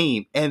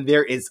name. And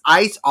there is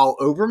ice all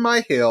over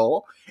my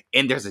hill.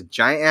 And there's a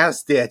giant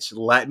ass ditch.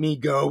 Let me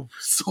go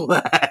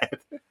sled.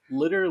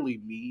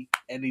 Literally me,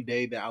 any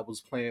day that I was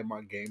playing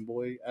my Game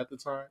Boy at the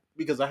time,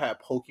 because I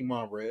had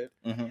Pokemon Red,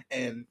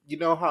 and you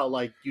know how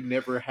like you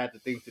never had the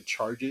thing to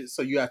charge it,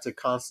 so you had to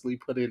constantly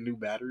put in new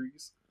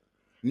batteries.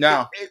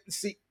 No,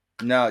 see,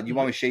 no, you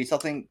want me to show you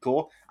something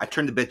cool? I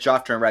turned the bitch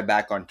off, turned right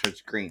back on,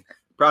 turns green.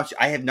 Promise you,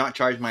 I have not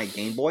charged my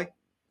Game Boy.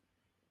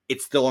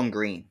 It's still on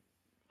green.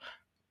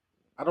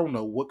 I don't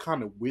know what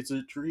kind of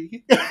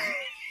wizardry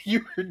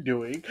you were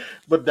doing,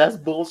 but that's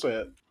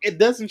bullshit. It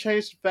doesn't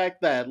change the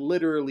fact that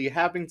literally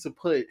having to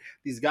put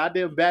these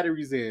goddamn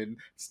batteries in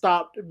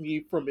stopped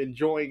me from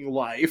enjoying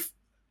life.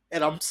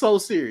 And I'm so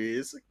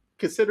serious,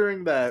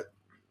 considering that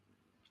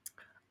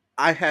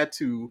I had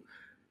to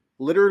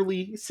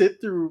literally sit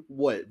through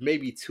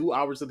maybe 2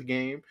 hours of the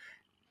game,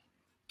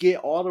 get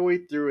all the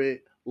way through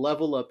it,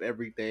 level up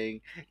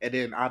everything, and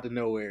then out of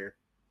nowhere,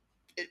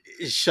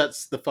 it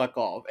shuts the fuck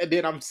off. And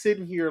then I'm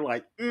sitting here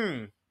like,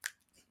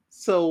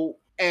 So,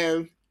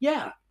 and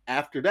yeah,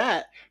 after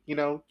that,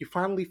 you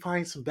finally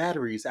find some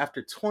batteries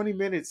after 20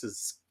 minutes of,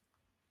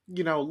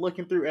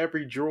 looking through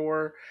every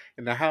drawer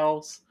in the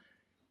house.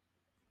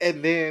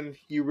 And then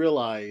you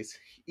realize,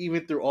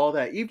 even through all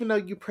that, even though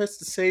you pressed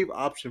the save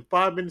option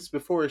 5 minutes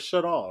before it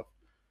shut off,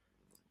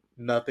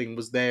 nothing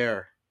was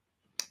there.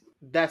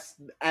 That's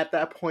at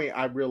that point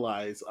I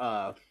realized,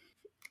 I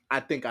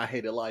think I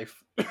hated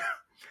life.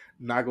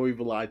 Not gonna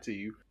even lie to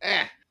you.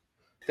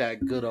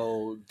 That good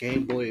old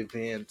Game Boy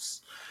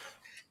Advance.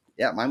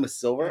 Yeah, mine was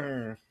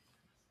silver.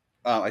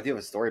 I do have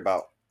a story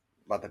about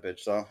that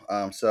bitch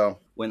though. So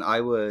when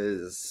I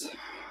was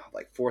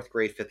like 4th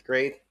grade, 5th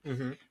grade,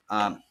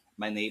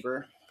 my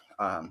neighbor,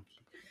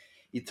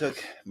 he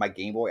took my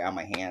Game Boy out of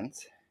my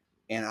hands,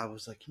 and I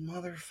was like,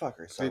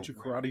 motherfucker. So Did you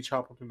karate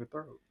chop him in the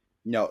throat?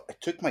 no, I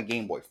took my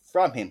Game Boy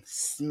from him,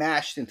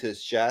 smashed into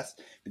his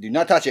chest, but do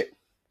not touch it.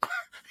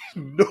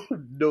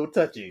 No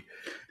touching.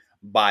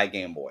 Buy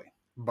Game Boy.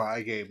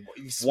 Buy Game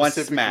Boy. One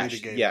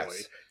smash, yes. Boy.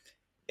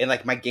 And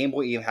like my Game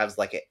Boy even has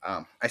like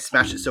I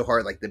smashed it so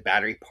hard, like the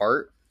battery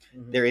part.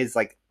 There is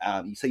like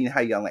so you know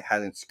how you like how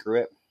to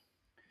unscrew it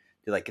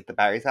to like get the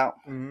batteries out.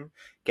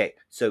 Okay,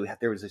 so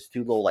there was this 2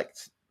 little like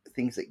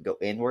things that go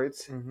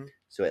inwards,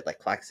 so it like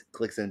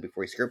clicks in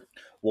before you screw it.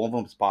 One of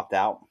them's popped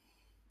out.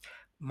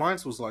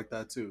 Mine's was like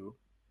that too,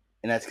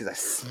 and that's because I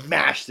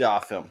smashed it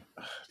off him.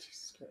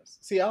 Jesus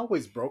Christ. See, I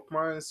always broke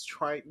mine's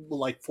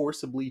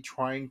forcibly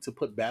trying to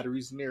put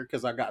batteries in there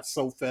because I got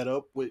so fed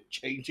up with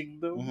changing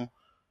them.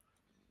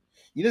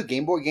 You know,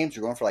 Game Boy games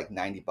are going for like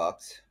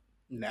 $90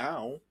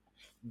 now.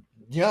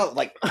 You know,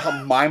 like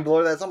how mind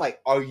blowing that is. I'm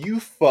like, are you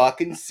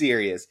fucking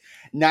serious?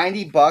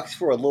 $90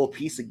 for a little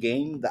piece of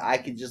game that I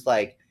could just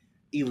like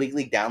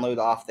illegally download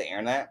off the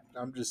internet?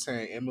 I'm just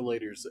saying,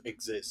 emulators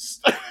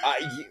exist,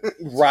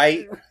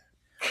 right?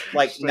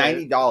 Like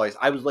 $90.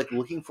 I was like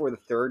looking for the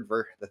third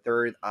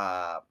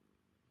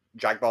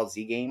Dragon Ball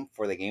Z game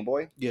for the Game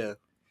Boy. Yeah,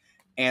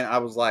 and I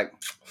was like,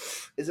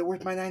 is it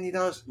worth my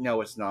 $90?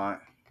 No, it's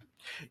not.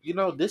 You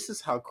know, this is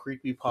how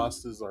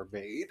creepypastas are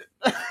made.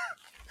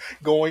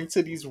 Going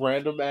to these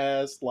random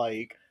ass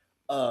like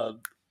what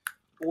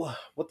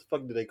the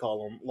fuck do they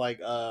call them, like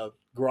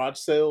garage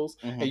sales,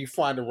 and you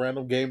find a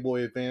random Game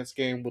Boy Advance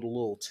game with a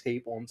little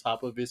tape on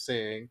top of it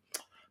saying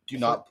do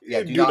not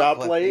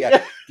play.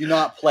 Yeah, do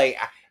not play.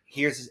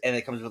 Here's, and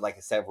it comes with like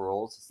a set of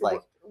rules. It's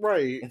like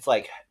it's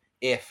like,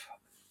 if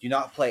do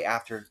not play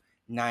after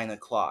 9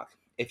 o'clock.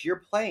 If you're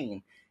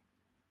playing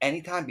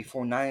anytime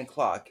before 9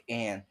 o'clock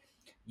and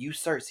you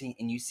start seeing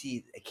and you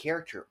see a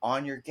character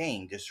on your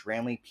game just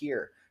randomly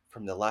appear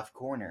from the left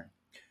corner,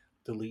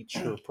 delete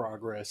your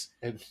progress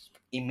and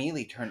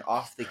immediately turn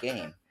off the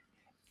game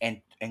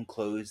and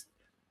close,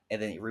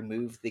 and then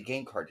remove the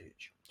game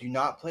cartridge. Do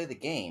not play the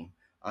game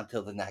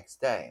until the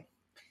next day.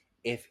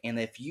 If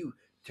you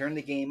turn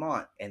the game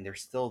on and they're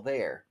still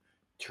there,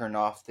 turn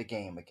off the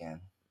game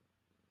again.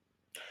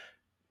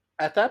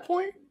 At that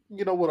point,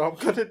 you know what I'm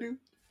gonna do?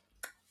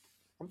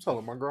 I'm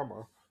telling my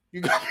grandma. You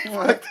got me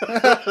fucked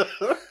up.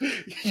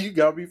 You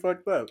got me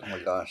fucked up. Oh my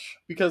gosh.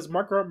 Because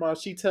my grandma,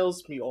 she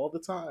tells me all the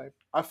time,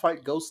 I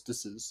fight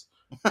ghostesses.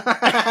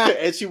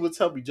 And she would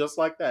tell me just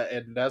like that.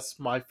 And that's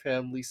my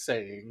family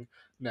saying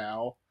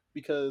now.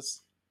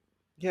 Because,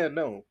 ain't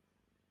no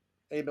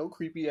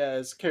creepy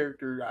ass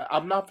character.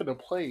 I'm not gonna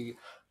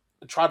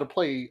try to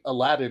play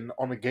Aladdin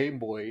on a Game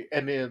Boy.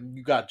 And then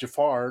you got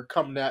Jafar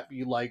coming at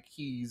me like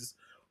he's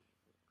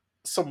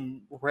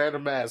some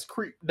random ass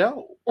creep.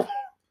 No.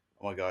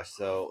 Oh my gosh!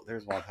 So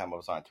there's one time I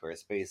was on Twitter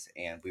Space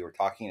and we were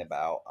talking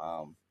about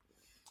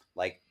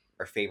like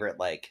our favorite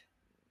like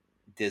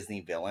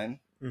Disney villain,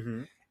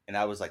 and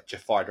I was like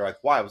Jafar. They're like,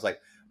 why? I was like,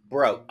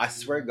 bro, I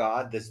swear to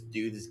God, this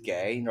dude is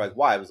gay. And they're like,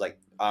 why? I was like,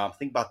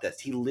 think about this.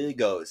 He literally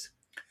goes,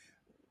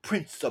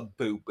 Prince of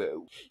Boo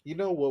Boo. You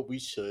know what we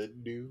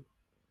should do?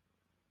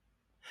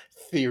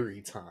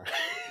 Theory time.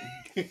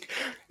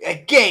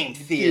 A game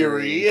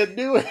theory. And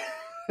do it.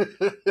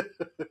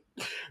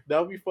 That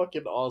would be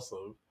fucking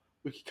awesome.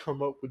 We could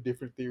come up with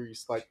different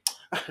theories like,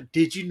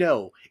 did you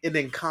know? And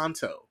then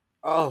Kanto.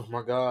 Oh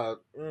my god.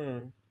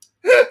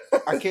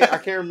 I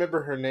can't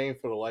remember her name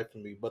for the life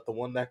of me, but the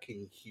one that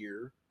can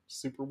hear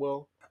super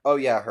well. Oh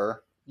yeah,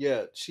 her.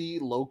 Yeah, she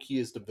low-key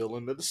is the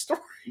villain of the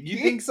story. You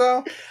think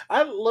so?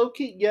 I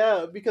low-key,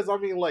 yeah, because I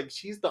mean, like,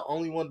 she's the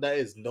only one that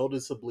is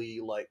noticeably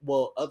like,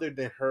 well, other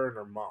than her and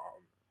her mom,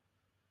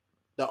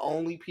 the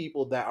only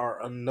people that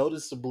are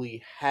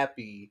unnoticeably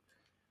happy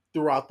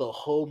throughout the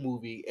whole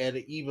movie, and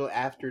even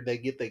after they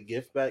get their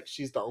gift back,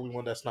 she's the only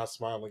one that's not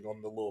smiling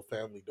on the little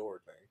family door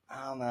thing.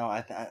 I don't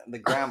know. The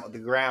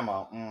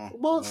grandma.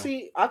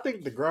 See, I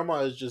think the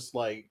grandma is just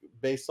like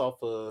based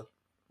off of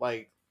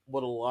like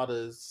what a lot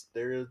of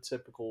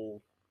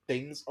stereotypical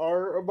things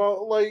are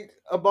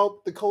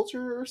about the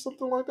culture or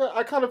something like that.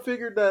 I kind of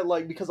figured that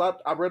like because I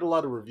read a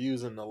lot of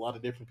reviews and a lot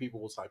of different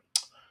people was like,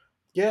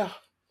 yeah,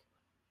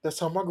 that's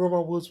how my grandma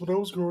was when I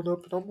was growing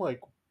up, and I'm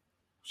like,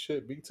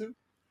 shit, me too.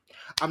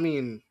 I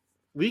mean,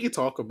 we could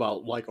talk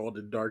about like all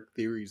the dark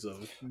theories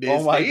of Disney.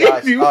 Oh my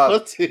gosh!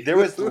 There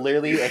was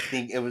literally, I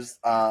think it was,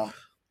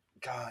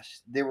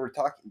 they were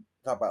talking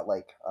about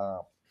like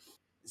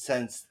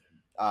since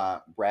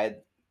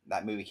Red,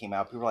 that movie came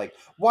out, people were like,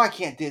 why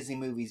can't Disney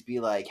movies be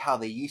like how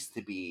they used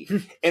to be?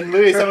 And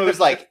literally, someone was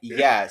like,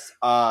 yes,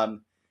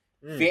 parents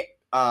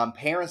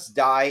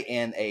die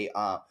in a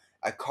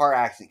car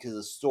accident because of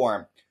the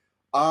storm.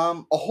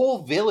 A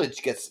whole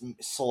village gets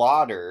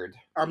slaughtered.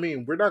 I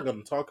mean, we're not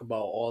going to talk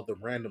about all the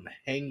random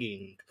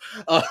hanging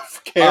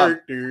of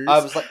characters.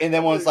 I was like, and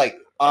then one was like,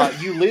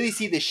 you literally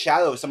see the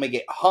shadow of somebody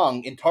get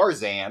hung in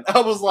Tarzan.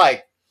 I was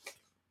like,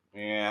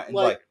 yeah, and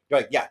like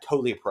you're like, yeah,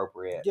 totally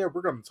appropriate. Yeah,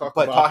 we're going to talk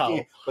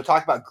about but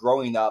talk about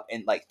growing up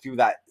and like through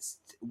that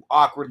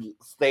awkward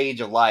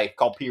stage of life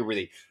called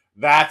puberty.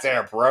 That's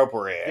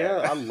inappropriate.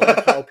 Yeah, I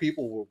love how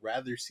people would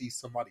rather see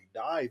somebody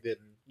die than,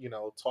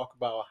 talk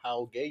about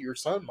how gay your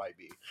son might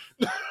be.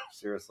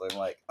 Seriously, I'm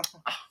like,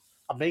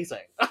 amazing.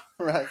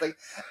 Right? It's like,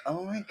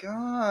 oh my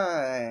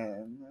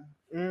god.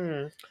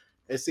 And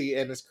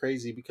it's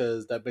crazy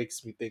because that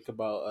makes me think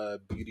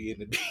about Beauty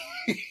and the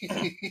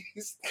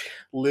Beast.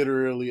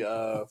 Literally,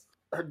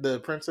 the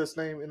princess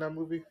name in that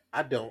movie.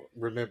 I don't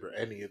remember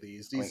any of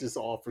these. These is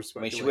all for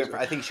speculation.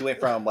 I think she went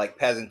from like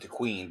peasant to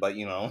queen, but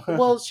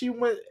Well, she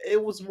went.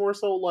 It was more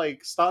so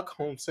like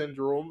Stockholm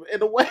syndrome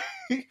in a way.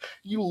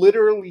 You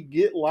literally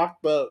get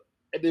locked up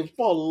and then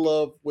fall in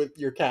love with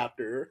your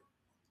captor.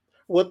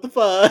 What the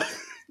fuck?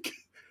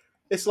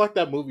 It's like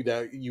that movie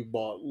that you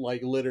bought,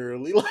 like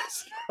literally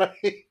last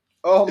night.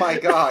 Oh my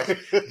gosh,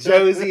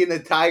 Josie and the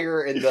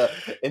tiger and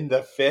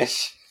the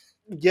fish.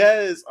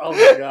 Yes. Oh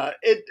my god.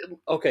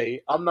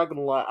 Okay. I'm not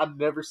gonna lie. I've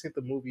never seen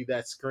the movie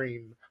that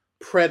screamed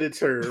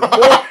Predator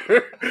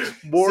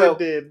more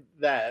than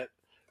that.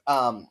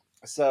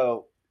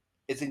 So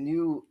it's a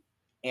new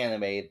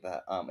anime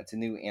that it's a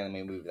new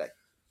anime movie that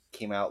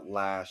came out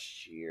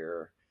last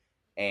year,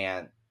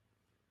 and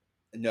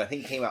no, I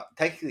think it came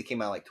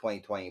out like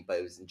 2020, but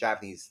it was in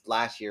Japanese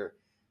last year.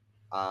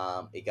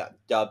 It got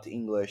dubbed to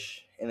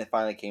English, and it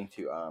finally came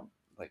to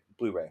like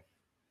Blu-ray.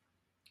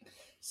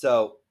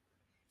 So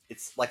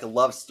it's like a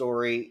love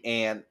story,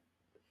 and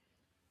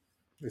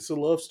it's a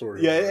love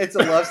story. Yeah, it's a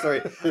love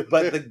story.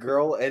 But the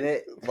girl in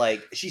it,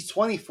 like, she's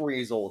 24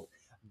 years old,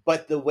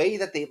 but the way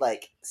that they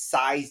like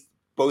size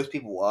both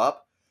people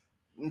up,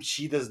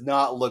 she does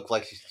not look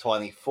like she's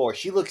 24.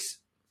 She looks.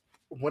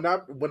 When I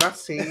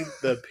seen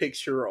the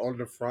picture on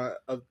the front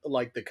of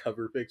like the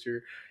cover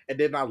picture, and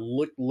then I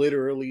looked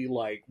literally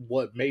like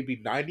maybe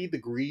 90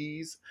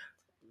 degrees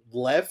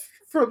left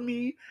from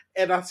me,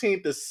 and I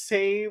seen the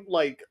same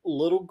like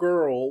little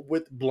girl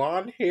with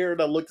blonde hair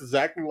that looked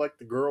exactly like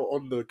the girl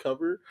on the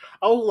cover.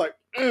 I was like,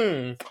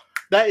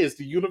 that is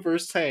the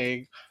universe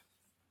saying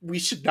we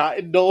should not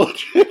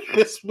indulge in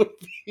this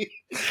movie.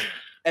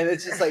 And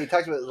it's just like, you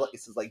talked about,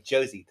 it's like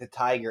Josie, the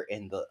tiger,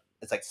 and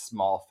it's like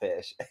small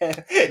fish.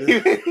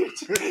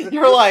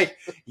 You're like,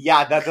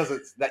 yeah, that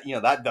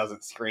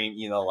doesn't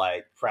scream,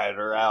 like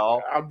Predator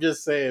out. I'm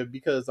just saying,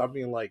 because I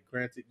mean, like,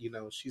 granted,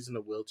 she's in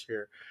a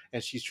wheelchair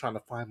and she's trying to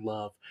find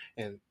love,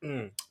 and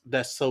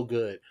that's so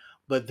good.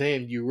 But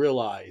then you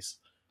realize,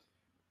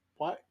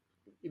 what?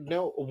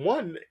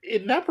 One,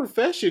 in that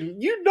profession,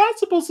 you're not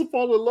supposed to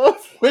fall in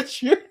love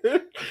with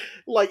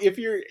like, if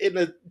you're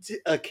in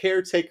a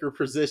caretaker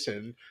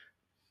position,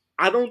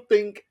 I don't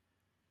think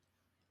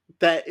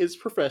that is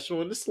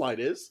professional in the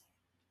slightest.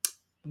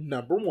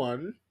 Number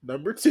one.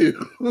 Number two,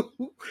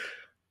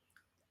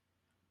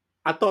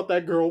 I thought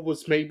that girl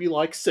was maybe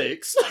like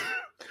 6.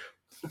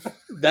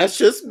 That's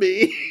just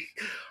me.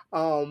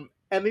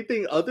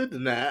 Anything other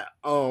than that,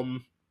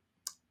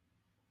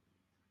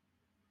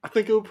 I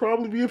think it would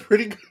probably be a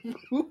pretty good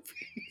movie.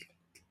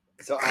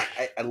 So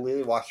I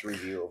literally watched a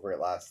review over it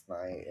last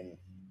night, and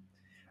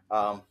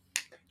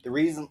the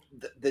reason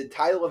the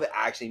title of it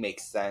actually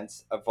makes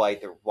sense of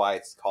like why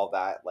it's called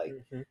that. Like,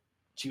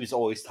 she was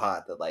always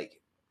taught that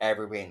like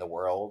everybody in the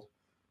world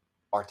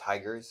are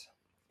tigers,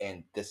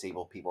 and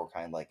disabled people are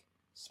kind of like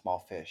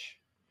small fish.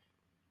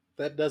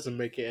 That doesn't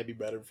make it any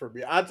better for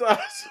me. I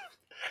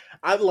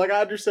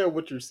understand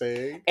what you're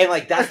saying, and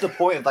like that's the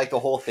point of like the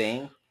whole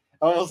thing.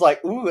 I was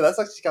like, ooh, that's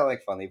actually kind of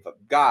like funny,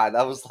 but God,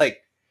 I was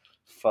like,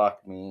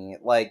 fuck me,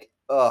 like,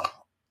 ugh.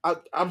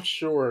 I'm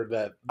sure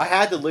that I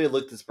had to literally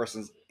look this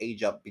person's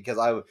age up because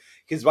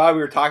while we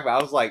were talking about it,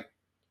 I was like,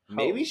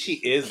 maybe she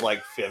is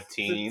like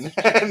 15.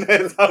 And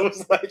then I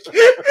was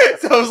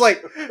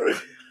like,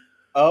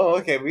 oh,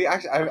 okay.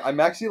 I'm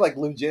actually like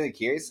legitimately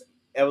curious.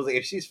 I was like,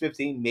 if she's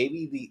 15,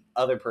 maybe the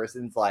other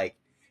person's like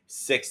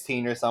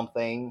 16 or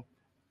something.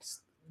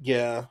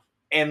 Yeah.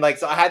 And like,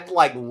 so I had to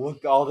like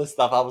look all this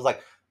stuff. I was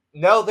like,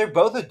 no, they're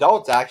both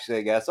adults actually,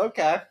 I guess.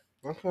 Okay.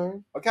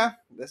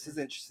 This is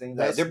interesting.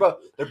 They're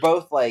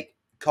both like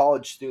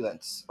college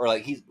students, or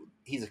like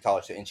he's a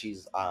college student and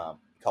she's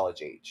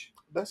college age.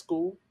 That's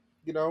cool.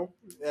 And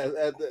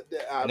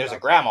there's a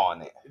grandma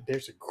in it.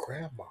 There's a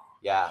grandma.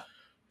 Yeah,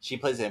 she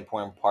plays an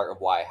important part of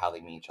how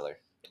they meet each other.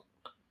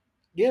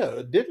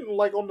 Yeah, didn't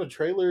like on the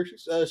trailer,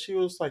 she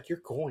was like,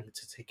 "You're going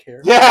to take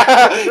care of."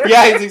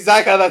 Yeah, it's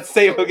exactly how that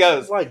statement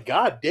goes. Like,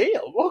 god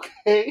damn,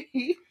 okay.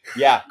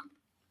 Yeah.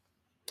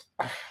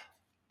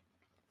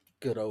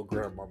 Good old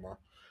grandmama.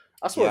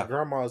 I swear,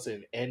 grandmas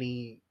in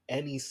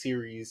any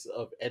series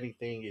of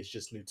anything is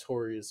just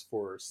notorious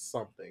for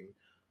something.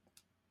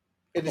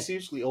 And it's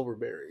usually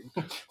overbearing.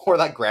 Or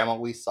that grandma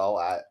we saw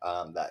at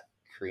that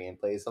Korean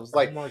place. I was Oh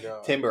like, my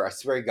god. Timburr, I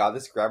swear to God,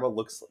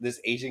 this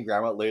Asian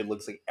grandma literally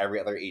looks like every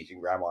other Asian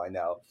grandma I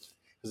know.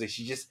 Because like,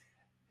 she's just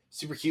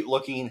super cute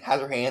looking,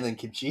 has her hand in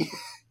kimchi.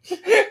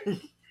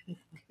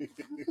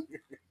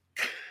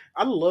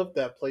 I love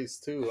that place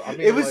too. I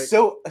mean, It was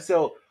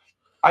so.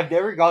 I've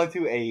never gone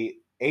to a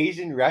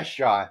Asian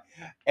restaurant,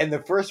 and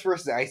the first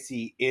person I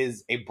see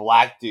is a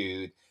black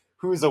dude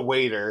who's a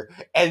waiter,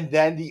 and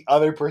then the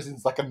other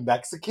person's like a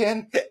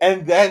Mexican,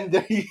 and then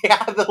you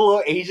have the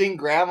little Asian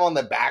grandma in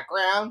the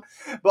background,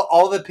 but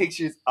all the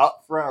pictures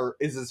up front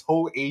is this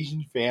whole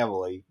Asian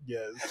family.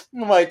 yes.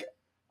 I'm like,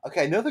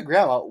 okay, I know the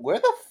grandma. Where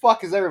the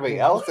fuck is everybody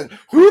else, and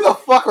who the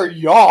fuck are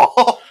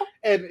y'all?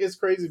 And it's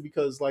crazy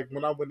because like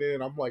when I went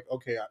in, I'm like,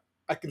 okay,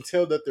 I can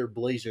tell that they're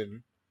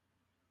Blasian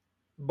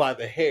by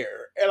the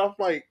hair, and I'm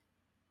like,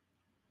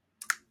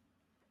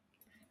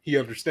 he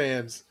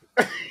understands.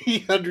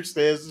 He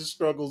understands the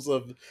struggles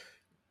of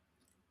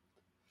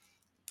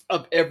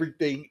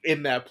everything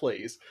in that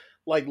place.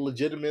 Like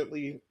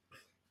legitimately,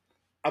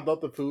 I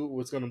thought the food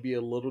was going to be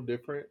a little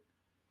different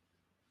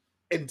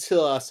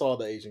until I saw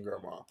the Asian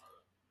grandma.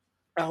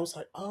 I was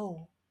like,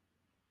 oh,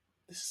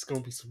 this is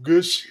going to be some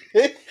good shit.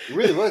 It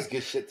really was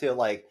good shit too.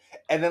 Like,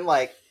 and then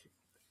like,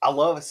 I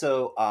love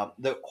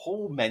the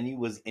whole menu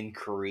was in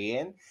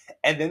Korean,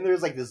 and then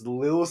there's like this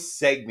little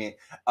segment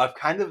of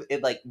kind of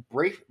it like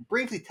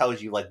briefly tells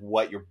you like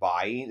what you're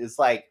buying. It's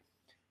like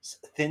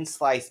thin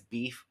sliced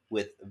beef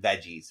with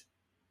veggies.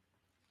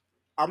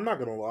 I'm not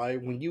gonna lie.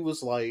 When you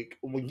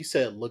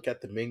said look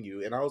at the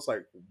menu, and I was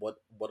like, what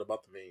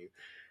about the menu?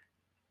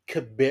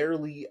 Could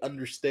barely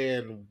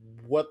understand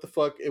what the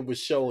fuck it was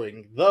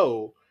showing.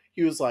 Though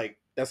he was like,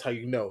 that's how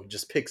you know,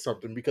 just pick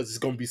something because it's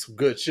gonna be some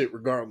good shit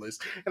regardless.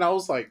 And I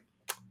was like,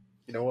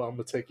 you know what, I'm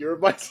gonna take your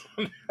advice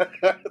on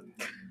that.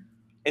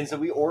 And so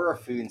we order our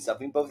food and stuff.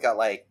 We both got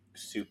like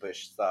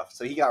soupish stuff.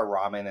 So he got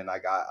ramen, and I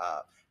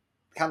got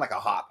kind of like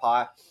a hot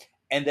pot.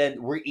 And then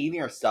we're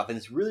eating our stuff, and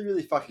it's really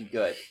really fucking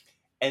good.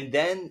 And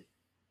then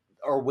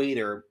our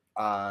waiter,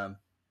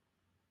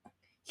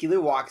 he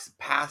literally walks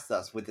past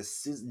us with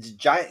this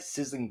giant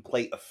sizzling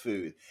plate of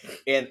food,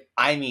 and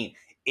I mean,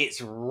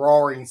 it's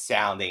roaring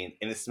sounding,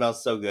 and it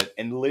smells so good.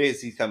 And literally, as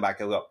he's coming back,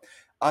 I go,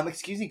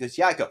 excuse me. He goes,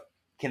 yeah. I go,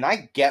 can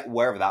I get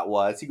wherever that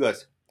was? He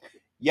goes,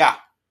 yeah.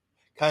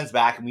 Comes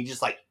back, and we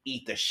just like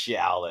eat the shit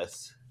out of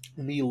this.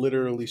 Me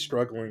literally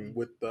struggling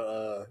with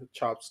the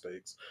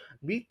chopsticks.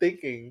 Me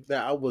thinking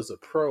that I was a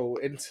pro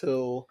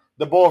until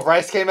The bowl of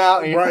rice came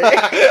out, and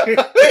right.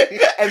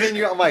 and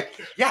then I'm like,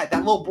 yeah, that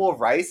little bowl of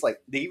rice. Like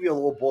they give you a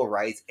little bowl of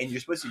rice, and you're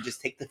supposed to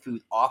just take the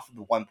food off of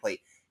the one plate,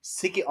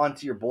 stick it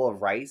onto your bowl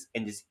of rice,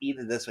 and just eat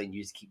it this way. And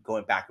you just keep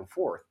going back and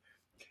forth.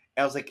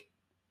 And I was like,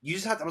 you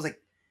just have to. I was like,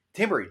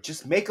 Timburr,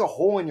 just make a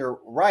hole in your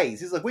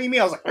rice. He's like, what do you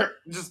mean? I was like,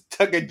 just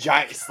took a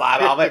giant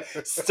slab of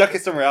it, stuck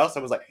it somewhere else.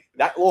 I was like,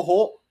 that little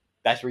hole,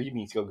 that's where you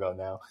need to go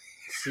now.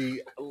 See,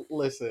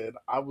 listen,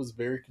 I was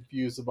very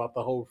confused about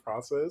the whole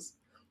process.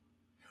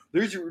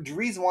 There's the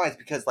reason why is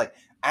because like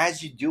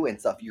as you do it and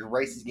stuff, your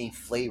rice is getting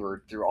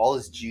flavored through all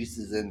its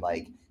juices and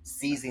like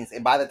seasonings,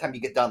 and by the time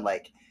you get done,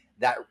 like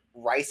that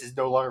rice is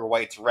no longer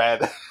white; it's red.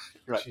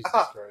 You're like, Jesus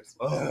Christ.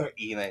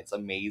 eating it, it's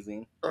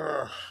amazing.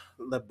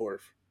 Let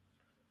barf.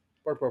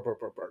 Barf, barf, barf,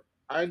 barf, barf.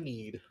 I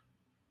need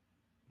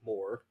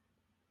more.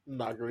 I'm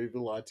not gonna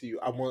even lie to you.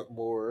 I want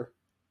more.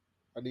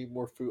 I need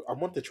more food. I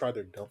want to try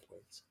their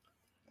dumplings.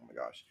 Oh my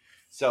gosh!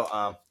 So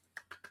I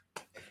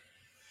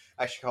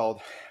actually called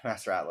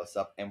Master Atlas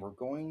up, and we're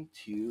going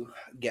to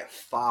get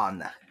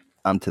fun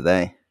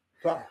today.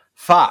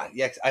 Fa,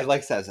 yes, I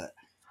like says it.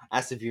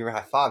 Asked if you ever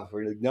had fa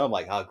before. You're like, no. I'm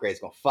like, oh great, it's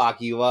gonna fuck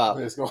you up.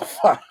 It's gonna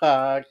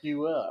fuck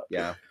you up.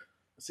 Yeah.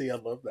 See, I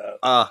love that.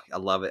 I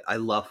love it. I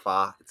love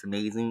fa. It's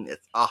amazing.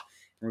 It's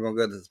we're gonna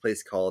go to this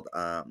place called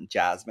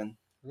Jasmine.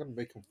 I'm gonna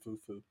make them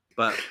foo-foo.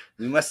 But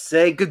we must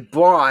say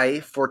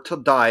goodbye for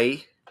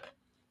today.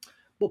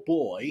 But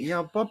boy.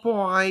 Yeah,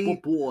 bye-bye.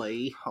 But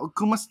boy.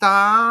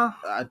 Kumusta?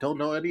 I don't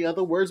know any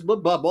other words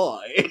but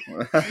bye-bye.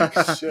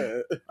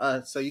 Shit.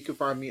 So you can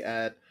find me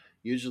at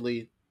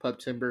usually Pub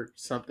Timburr,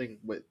 something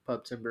with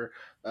Pub Timburr,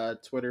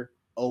 Twitter,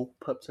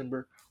 Pub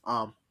Timburr.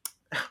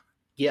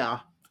 Yeah,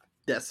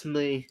 that's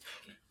me.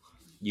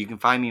 You can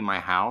find me in my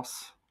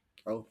house.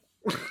 Oh.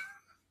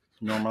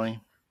 Normally.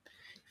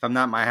 If I'm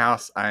not in my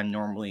house, I'm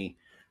normally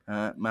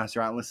Master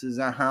Atlas's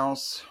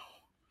house.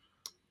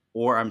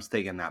 Or I'm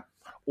taking that.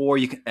 Or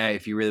you can,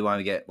 if you really want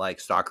to get like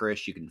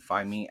stalkerish, you can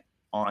find me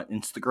on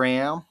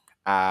Instagram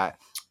at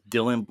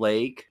Dylan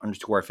Blake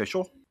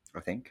 _official,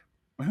 I think.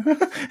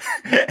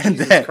 And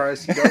Jesus then,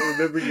 Christ, you don't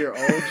remember your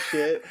own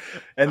shit.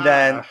 And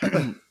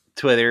then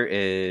Twitter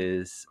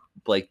is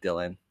Blake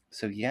Dylan.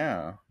 So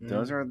yeah,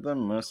 those are the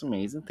most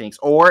amazing things.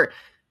 Or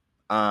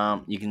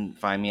you can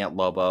find me at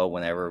Lobo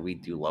whenever we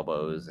do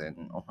Lobos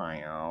in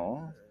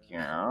Ohio.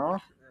 Yeah.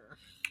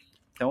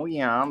 So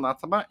yeah,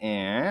 that's about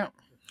it.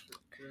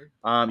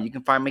 You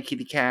can find my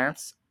kitty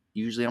cats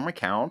usually on my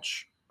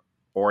couch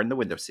or in the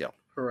windowsill.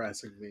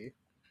 Harassing me.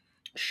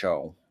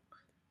 So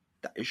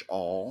that is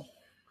all.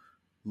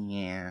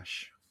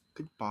 Yes.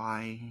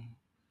 Goodbye.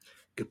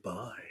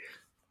 Goodbye.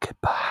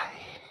 Goodbye.